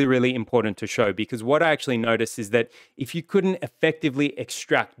really, really important to show because what I actually noticed is that if you couldn't effectively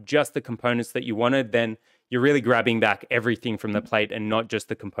extract just the components that you wanted, then you're really grabbing back everything from the plate and not just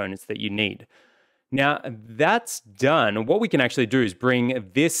the components that you need. Now, that's done. What we can actually do is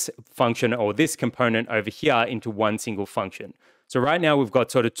bring this function or this component over here into one single function. So right now we've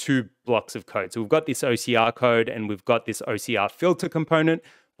got sort of 2 blocks of code. So we've got this OCR code and we've got this OCR filter component,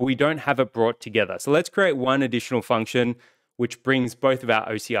 but we don't have it brought together. So let's create one additional function which brings both of our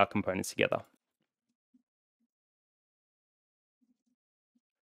OCR components together.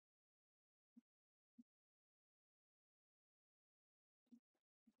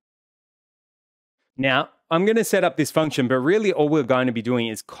 Now, I'm going to set up this function, but really all we're going to be doing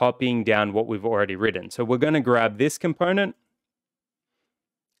is copying down what we've already written. So we're going to grab this component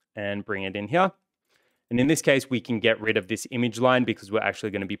and bring it in here. And in this case, we can get rid of this image line because we're actually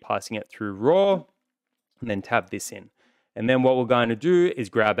going to be passing it through raw and then tab this in. And then what we're going to do is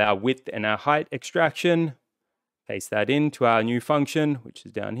grab our width and our height extraction, paste that into our new function, which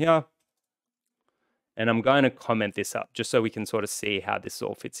is down here. And I'm going to comment this up just so we can sort of see how this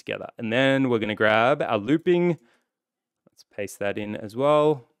all fits together. And then we're going to grab our looping. Let's paste that in as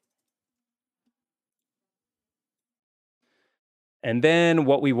well. And then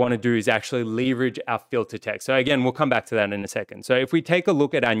what we want to do is actually leverage our filter text. So again, we'll come back to that in a second. So if we take a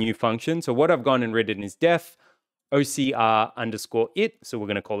look at our new function, so what I've gone and written is def OCR underscore it. So we're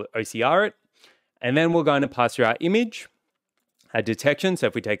going to call it OCR it. And then we're going to pass through our image, our detection. So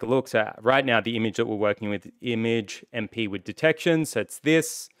if we take a look, so right now the image that we're working with, image MP with detection. So it's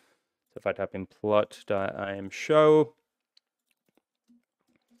this. So if I type in plot.im show.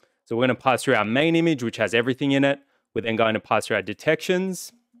 So we're going to pass through our main image, which has everything in it. We're then going to pass through our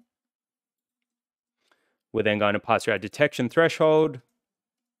detections. We're then going to pass through our detection threshold.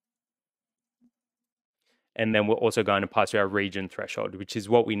 And then we're also going to pass through our region threshold, which is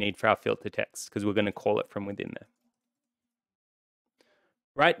what we need for our filter text, because we're going to call it from within there.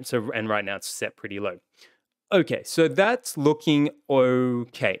 Right? So, and right now it's set pretty low. Okay, so that's looking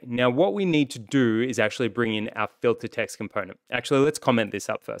okay. Now what we need to do is actually bring in our filter text component. Actually, let's comment this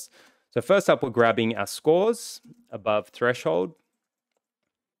up first. So first up, we're grabbing our scores above threshold,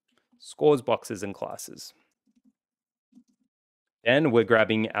 scores, boxes, and classes. Then we're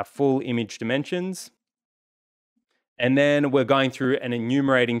grabbing our full image dimensions. And then we're going through and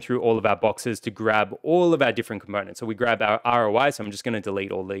enumerating through all of our boxes to grab all of our different components. So we grab our ROI. So I'm just going to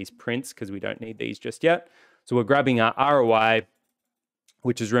delete all these prints because we don't need these just yet. So we're grabbing our ROI,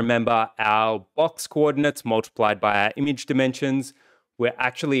 which is, remember, our box coordinates multiplied by our image dimensions. We're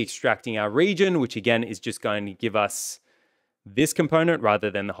actually extracting our region, which again is just going to give us this component rather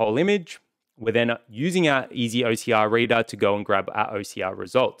than the whole image. We're then using our EasyOCR reader to go and grab our OCR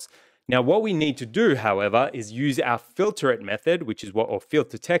results. Now, what we need to do, however, is use our filter it method, which is what, or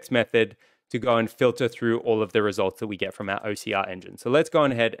filter text method, to go and filter through all of the results that we get from our OCR engine. So let's go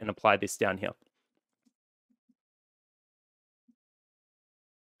ahead and apply this down here.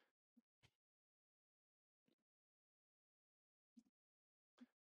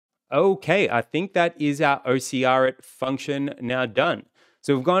 Okay, I think that is our OCR function now done.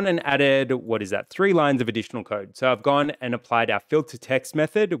 So we've gone and added, what is that, 3 lines of additional code. So I've gone and applied our filter text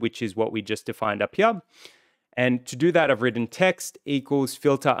method, which is what we just defined up here. And to do that, I've written text equals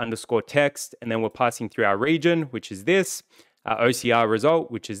filter underscore text, and then we're passing through our region, which is this, our OCR result,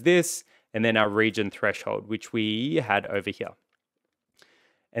 which is this, and then our region threshold, which we had over here.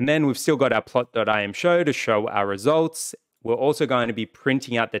 And then we've still got our plot.imshow to show our results. We're also going to be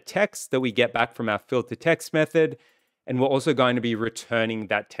printing out the text that we get back from our filter text method, and we're also going to be returning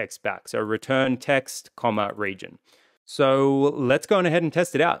that text back. So return text, comma, region. So let's go on ahead and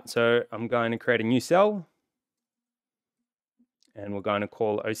test it out. So I'm going to create a new cell, and we're going to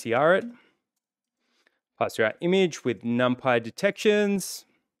call OCR it. Pass through our image with NumPy detections,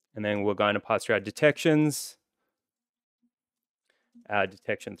 and then we're going to pass through our detections, our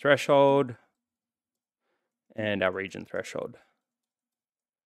detection threshold, and our region threshold.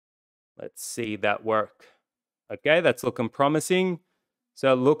 Let's see that work. Okay, that's looking promising.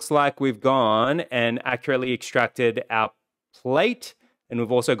 So it looks like we've gone and accurately extracted our plate, and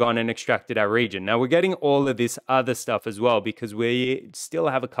we've also gone and extracted our region. Now we're getting all of this other stuff as well because we still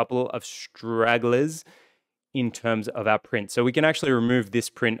have a couple of stragglers in terms of our print. So we can actually remove this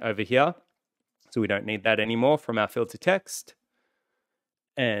print over here. So we don't need that anymore from our filter text.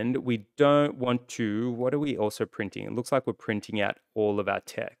 And we don't want to, what are we also printing? It looks like we're printing out all of our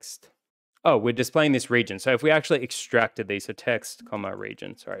text. Oh, we're displaying this region. So if we actually extracted these, so text, comma,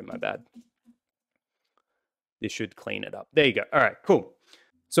 region, sorry, my bad. This should clean it up. There you go. All right, cool.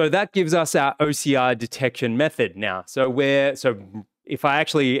 So that gives us our OCR detection method now. So if I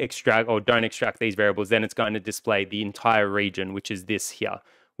actually extract or don't extract these variables, then it's going to display the entire region, which is this here,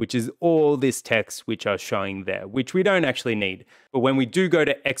 which is all this text which are showing there, which we don't actually need. But when we do go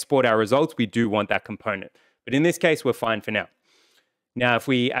to export our results, we do want that component. But in this case, we're fine for now. Now, if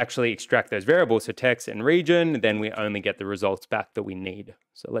we actually extract those variables, so text and region, then we only get the results back that we need.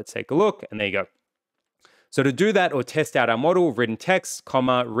 So let's take a look, and there you go. So to do that or test out our model, we've written text,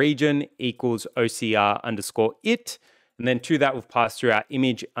 comma, region equals OCR underscore it. And then to that, we've passed through our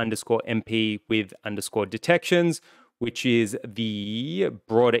image underscore MP with underscore detections, which is the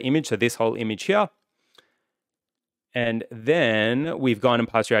broader image, so this whole image here. And then we've gone and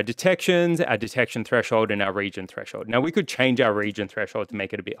passed through our detections, our detection threshold, and our region threshold. Now we could change our region threshold to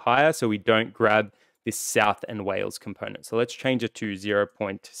make it a bit higher so we don't grab this South and Wales component. So let's change it to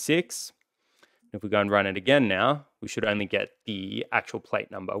 0.6. If we go and run it again now, we should only get the actual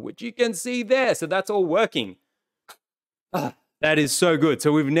plate number, which you can see there. So that's all working. That is so good.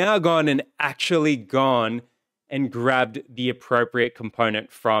 So we've now gone and actually gone and grabbed the appropriate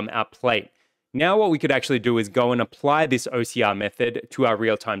component from our plate. Now what we could actually do is go and apply this OCR method to our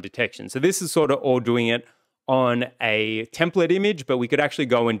real-time detection. So this is sort of all doing it on a template image, but we could actually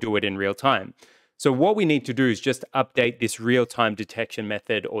go and do it in real time. So what we need to do is just update this real-time detection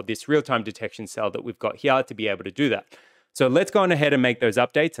method or this real-time detection cell that we've got here to be able to do that. So let's go on ahead and make those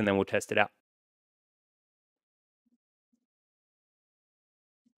updates and then we'll test it out.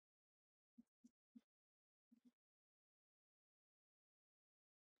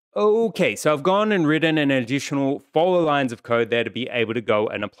 Okay, so I've gone and written an additional 4 lines of code there to be able to go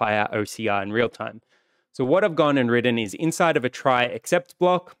and apply our OCR in real time. So what I've gone and written is inside of a try except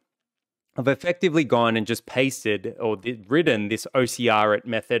block, I've effectively gone and just pasted or written this OCR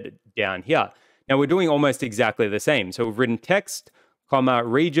method down here. Now we're doing almost exactly the same. So we've written text, comma,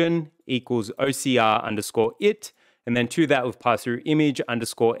 region equals OCR underscore it. And then to that, we've passed through image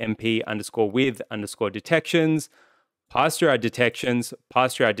underscore MP underscore with underscore detections, pass through our detections,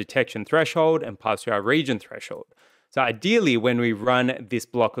 pass through our detection threshold, and pass through our region threshold. So ideally, when we run this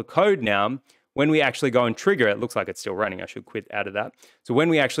block of code now, when we actually go and trigger it, looks like it's still running. I should quit out of that. So when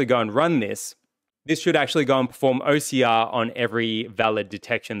we actually go and run this, this should actually go and perform OCR on every valid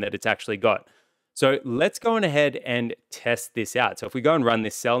detection that it's actually got. So let's go on ahead and test this out. So if we go and run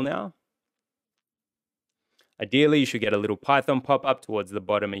this cell now, ideally, you should get a little Python pop-up towards the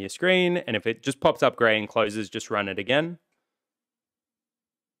bottom of your screen. And if it just pops up gray and closes, just run it again.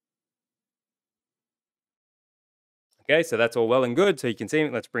 Okay, so that's all well and good. So you can see,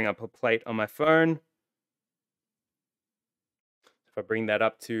 let's bring up a plate on my phone. If I bring that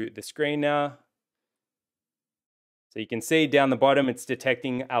up to the screen now. So you can see down the bottom, it's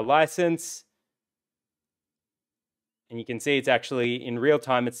detecting our license. And you can see it's actually, in real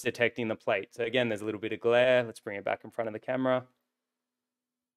time, it's detecting the plate. So again, there's a little bit of glare. Let's bring it back in front of the camera.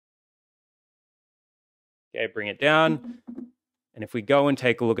 Okay, bring it down. And if we go and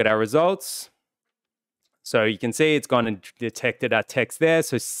take a look at our results, so you can see it's gone and detected our text there.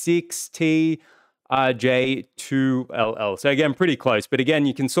 So 6TRJ2LL. So again, pretty close. But again,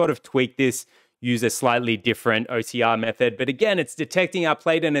 you can sort of tweak this, use a slightly different OCR method. But again, it's detecting our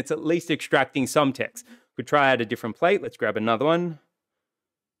plate and it's at least extracting some text. We try out a different plate. Let's grab another one.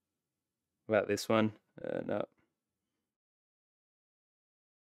 What about this one? No.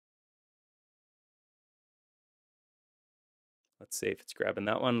 Let's see if it's grabbing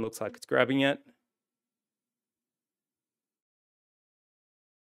that one. Looks like it's grabbing it.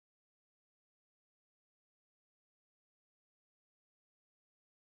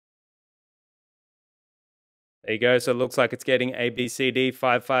 There you go. So it looks like it's getting ABCD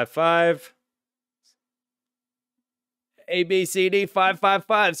 555. ABCD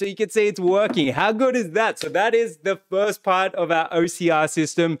 555. So you can see it's working. How good is that? So that is the first part of our OCR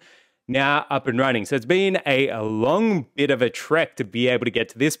system now up and running. So it's been a long bit of a trek to be able to get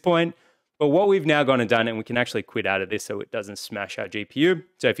to this point. But what we've now gone and done, and we can actually quit out of this so it doesn't smash our GPU.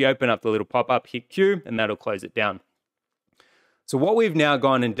 So if you open up the little pop-up, hit Q, and that'll close it down. So what we've now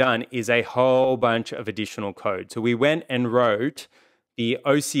gone and done is a whole bunch of additional code. So we went and wrote the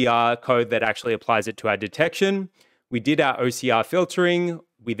OCR code that actually applies it to our detection. We did our OCR filtering.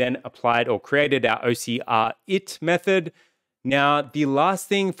 We then applied or created our OCR it method. Now, the last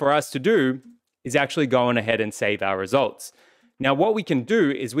thing for us to do is actually go on ahead and save our results. Now, what we can do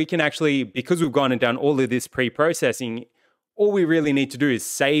is we can actually, because we've gone and done all of this pre-processing, all we really need to do is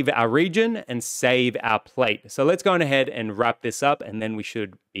save our region and save our plate. So let's go on ahead and wrap this up and then we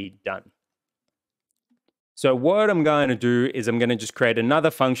should be done. So what I'm going to do is I'm going to just create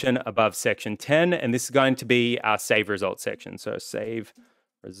another function above section 10, and this is going to be our save results section. So save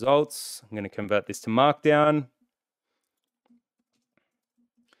results. I'm going to convert this to Markdown.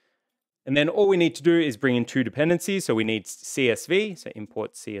 And then all we need to do is bring in two dependencies. So we need CSV, so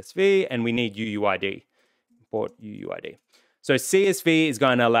import CSV, and we need UUID, import UUID. So CSV is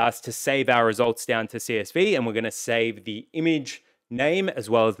going to allow us to save our results down to CSV, and we're going to save the image name as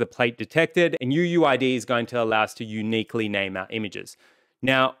well as the plate detected. And UUID is going to allow us to uniquely name our images.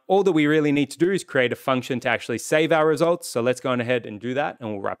 Now, all that we really need to do is create a function to actually save our results. So let's go on ahead and do that, and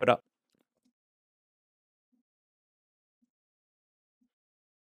we'll wrap it up.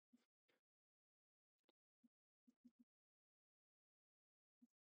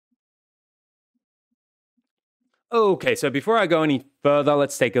 Okay, so before I go any further,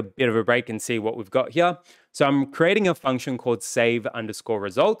 let's take a bit of a break and see what we've got here. So I'm creating a function called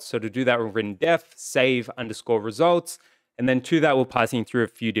save_results. So to do that, we've written def save_results. And then to that, we're passing through a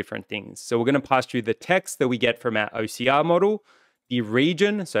few different things. So we're going to pass through the text that we get from our OCR model, the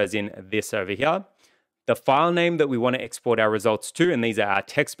region, so as in this over here, the file name that we want to export our results to, and these are our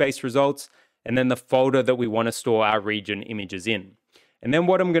text-based results, and then the folder that we want to store our region images in. And then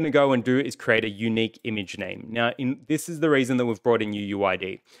what I'm going to go and do is create a unique image name. Now, this is the reason that we've brought in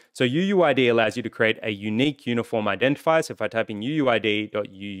UUID. So UUID allows you to create a unique uniform identifier. So if I type in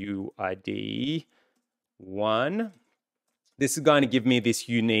UUID.UUID1, this is going to give me this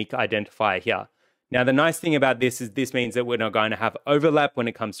unique identifier here. Now, the nice thing about this is this means that we're not going to have overlap when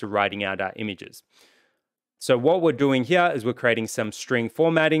it comes to writing out our images. So what we're doing here is we're creating some string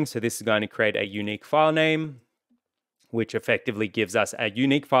formatting. So this is going to create a unique file name, which effectively gives us a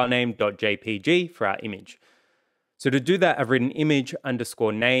unique file name .jpg for our image. So to do that, I've written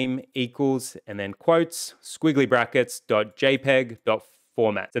image_name equals, and then quotes, squiggly brackets,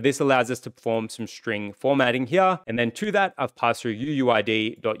 .jpeg.format. So this allows us to perform some string formatting here. And then to that, I've passed through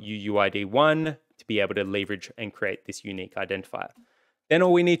UUID.UUID1 to be able to leverage and create this unique identifier. Then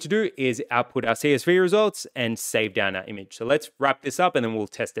all we need to do is output our CSV results and save down our image. So let's wrap this up and then we'll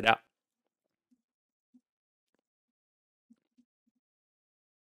test it out.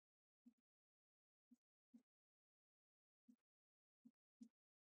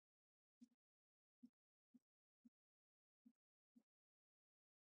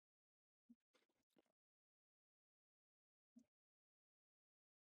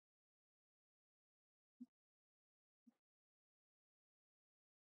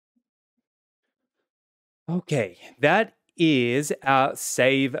 Okay, that is our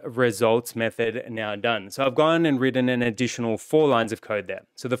save results method now done. So I've gone and written an additional 4 lines of code there.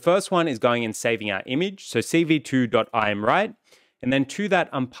 So the first one is going and saving our image. So cv2.imWrite. And then to that,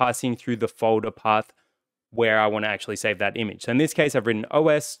 I'm passing through the folder path where I want to actually save that image. So in this case, I've written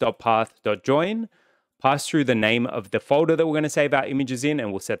os.path.join, pass through the name of the folder that we're going to save our images in,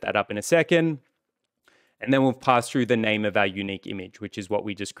 and we'll set that up in a second. And then we'll pass through the name of our unique image, which is what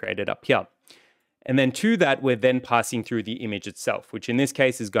we just created up here. And then to that, we're then passing through the image itself, which in this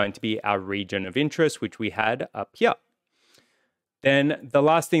case is going to be our region of interest, which we had up here. Then the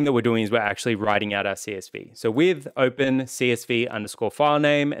last thing that we're doing is we're actually writing out our CSV. So with open CSV underscore file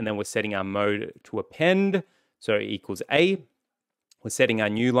name, and then we're setting our mode to append, so equals A. We're setting our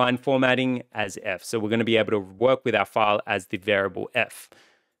new line formatting as F. So we're going to be able to work with our file as the variable F.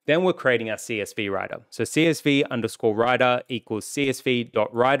 Then we're creating our CSV writer. So CSV underscore writer equals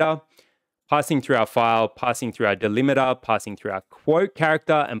CSV.writer, passing through our file, passing through our delimiter, passing through our quote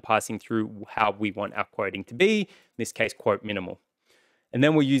character, and passing through how we want our quoting to be, in this case, quote minimal. And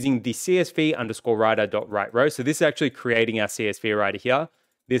then we're using the CSV underscore writer.write row. So this is actually creating our CSV writer here.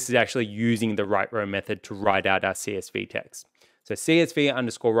 This is actually using the write row method to write out our CSV text. So CSV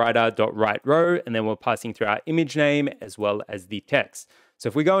underscore writer.write row, and then we're passing through our image name as well as the text. So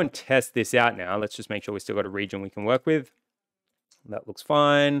if we go and test this out now, let's just make sure we still got a region we can work with. That looks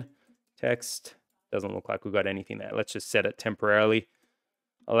fine. Text doesn't look like we've got anything there. Let's just set it temporarily.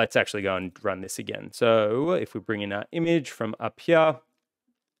 Let's actually go and run this again. So if we bring in our image from up here,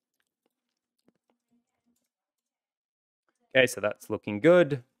 okay, so that's looking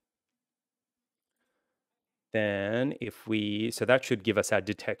good. Then if we, so that should give us our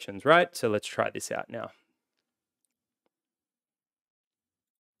detections, right? So let's try this out now.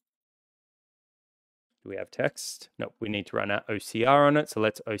 Do we have text? No, we need to run our OCR on it. So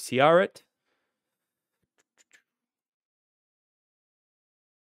let's OCR it.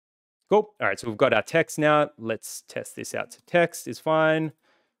 Cool. All right, so we've got our text now. Let's test this out. So text is fine.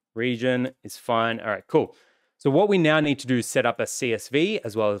 Region is fine. All right, cool. So what we now need to do is set up a CSV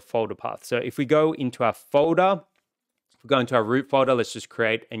as well as folder path. So if we go into our folder, if we go into our root folder, let's just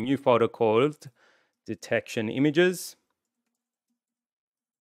create a new folder called detection images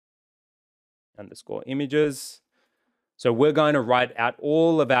underscore images. So we're going to write out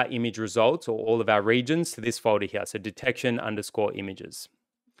all of our image results or all of our regions to this folder here. So detection underscore images.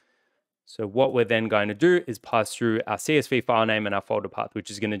 So what we're then going to do is pass through our CSV file name and our folder path,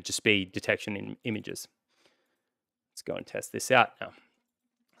 which is going to just be detection in images. Let's go and test this out now.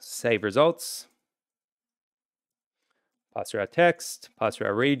 Save results. Pass through our text, pass through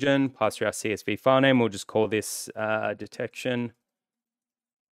our region, pass through our CSV file name. We'll just call this detection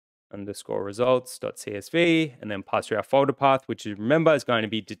underscore results.csv, and then pass through our folder path, which is, remember, is going to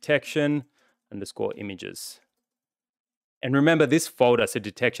be detection underscore images. And remember this folder, so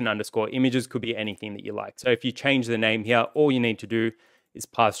detection underscore images, could be anything that you like. So if you change the name here, all you need to do is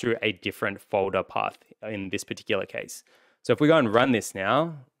pass through a different folder path in this particular case. So if we go and run this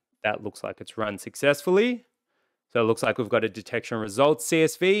now, that looks like it's run successfully. So it looks like we've got a detection results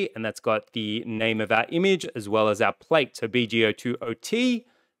CSV, and that's got the name of our image as well as our plate. So BG02OT.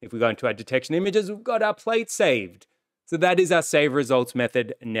 If we go into our detection images, we've got our plate saved. So that is our save results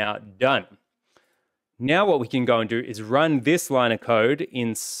method now done. Now what we can go and do is run this line of code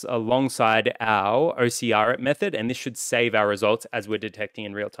alongside our OCR method, and this should save our results as we're detecting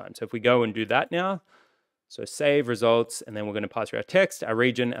in real time. So if we go and do that now, so save results, and then we're going to pass through our text, our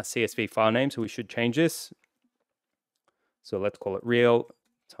region, our CSV file name. So we should change this. So let's call it real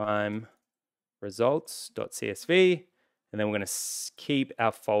time results.csv. And then we're going to keep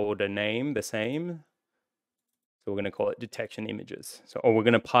our folder name the same. So we're going to call it detection images. So, or we're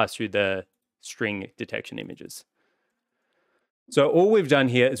going to pass through the string detection images. So all we've done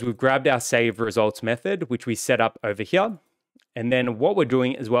here is we've grabbed our save results method, which we set up over here. And then what we're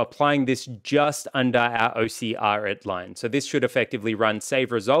doing is we're applying this just under our OCR line. So this should effectively run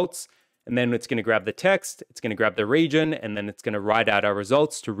save results. And then it's going to grab the text, it's going to grab the region, and then it's going to write out our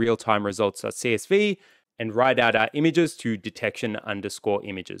results to realtime results.csv and write out our images to detection underscore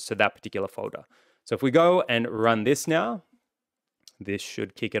images. So that particular folder. So if we go and run this now, this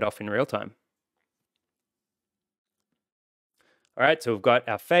should kick it off in real time. All right, so we've got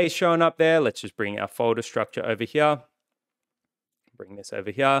our face showing up there. Let's just bring our folder structure over here. Bring this over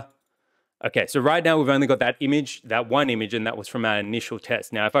here. Okay, so right now we've only got that image, that one image, and that was from our initial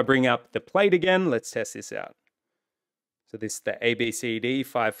test. Now, if I bring up the plate again, let's test this out. So this is the ABCD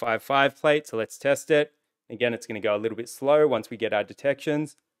 555 plate, so let's test it. Again, it's going to go a little bit slow once we get our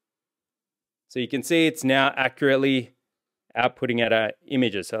detections. So you can see it's now accurately outputting out our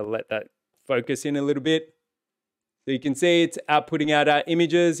images. So I'll let that focus in a little bit. So you can see it's outputting out our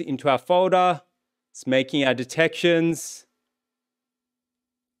images into our folder. It's making our detections.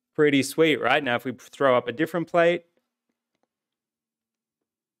 Pretty sweet, right? Now if we throw up a different plate.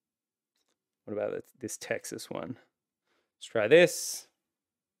 What about this Texas one? Let's try this.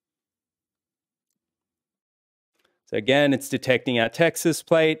 So again, it's detecting our Texas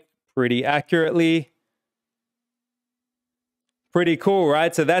plate pretty accurately. Pretty cool,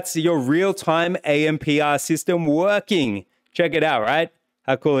 right? So that's your real-time AMPR system working. Check it out, right?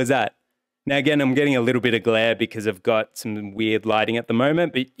 How cool is that? Now, again, I'm getting a little bit of glare because I've got some weird lighting at the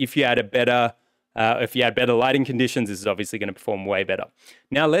moment, but if you had better lighting conditions, this is obviously going to perform way better.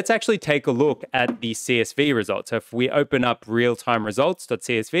 Now, let's actually take a look at the CSV results. So if we open up real-time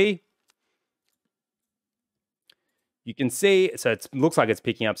results.csv, you can see, so it looks like it's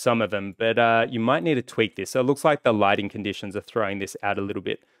picking up some of them, but you might need to tweak this. So it looks like the lighting conditions are throwing this out a little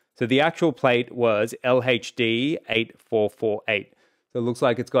bit. So the actual plate was LHD 8448. So it looks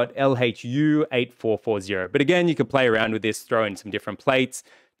like it's got LHU 8440. But again, you could play around with this, throw in some different plates,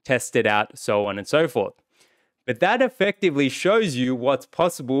 test it out, so on and so forth. But that effectively shows you what's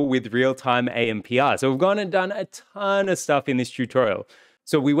possible with real-time AMPR. So we've gone and done a ton of stuff in this tutorial.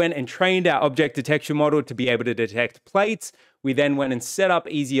 So we went and trained our object detection model to be able to detect plates. We then went and set up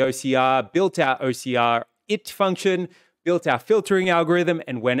EasyOCR, built our OCR it function, built our filtering algorithm,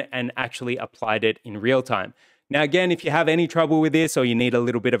 and went and actually applied it in real time. Now, again, if you have any trouble with this or you need a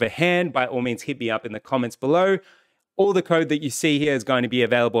little bit of a hand, by all means, hit me up in the comments below. All the code that you see here is going to be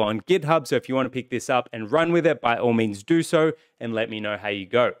available on GitHub. So if you want to pick this up and run with it, by all means do so and let me know how you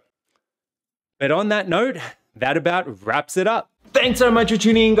go. But on that note, that about wraps it up. Thanks so much for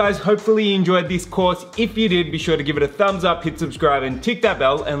tuning in, guys. Hopefully you enjoyed this course. If you did, be sure to give it a thumbs up, hit subscribe, and tick that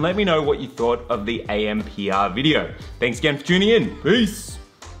bell, and let me know what you thought of the AMPR video. Thanks again for tuning in. Peace.